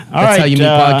 Yeah. All That's right. how you meet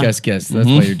podcast guests. That's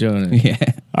why you're doing it. Yeah.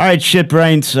 All right, shit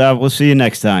brains. We'll see you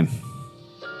next time.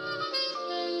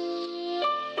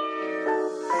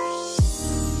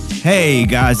 Hey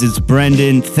guys, it's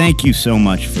Brendan. Thank you so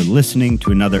much for listening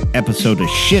to another episode of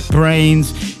Shit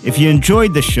Brains. If you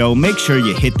enjoyed the show, make sure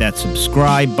you hit that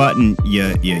subscribe button,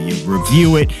 you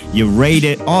review it, you rate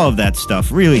it, all of that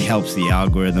stuff really helps the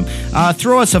algorithm.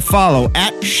 Throw us a follow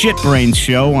at Shitbrains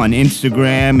Show on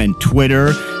Instagram and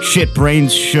Twitter,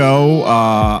 Shitbrains Show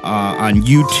on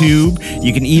YouTube.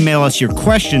 You can email us your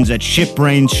questions at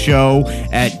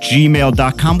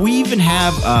shitbrainshow@gmail.com. We even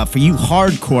have, for you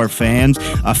hardcore fans,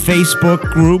 a Facebook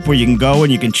group where you can go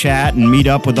and you can chat and meet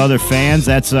up with other fans.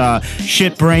 That's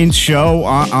Shitbrains Show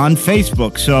on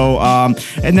Facebook. So,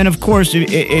 and then of course,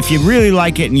 if you really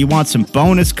like it and you want some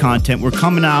bonus content, we're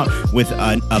coming out with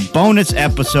a bonus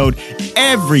episode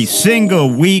every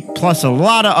single week, plus a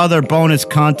lot of other bonus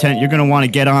content. You're going to want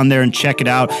to get on there and check it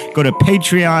out. Go to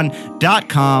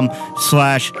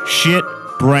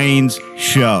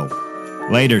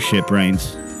patreon.com/shitbrainshow. Later,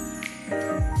 Shitbrains.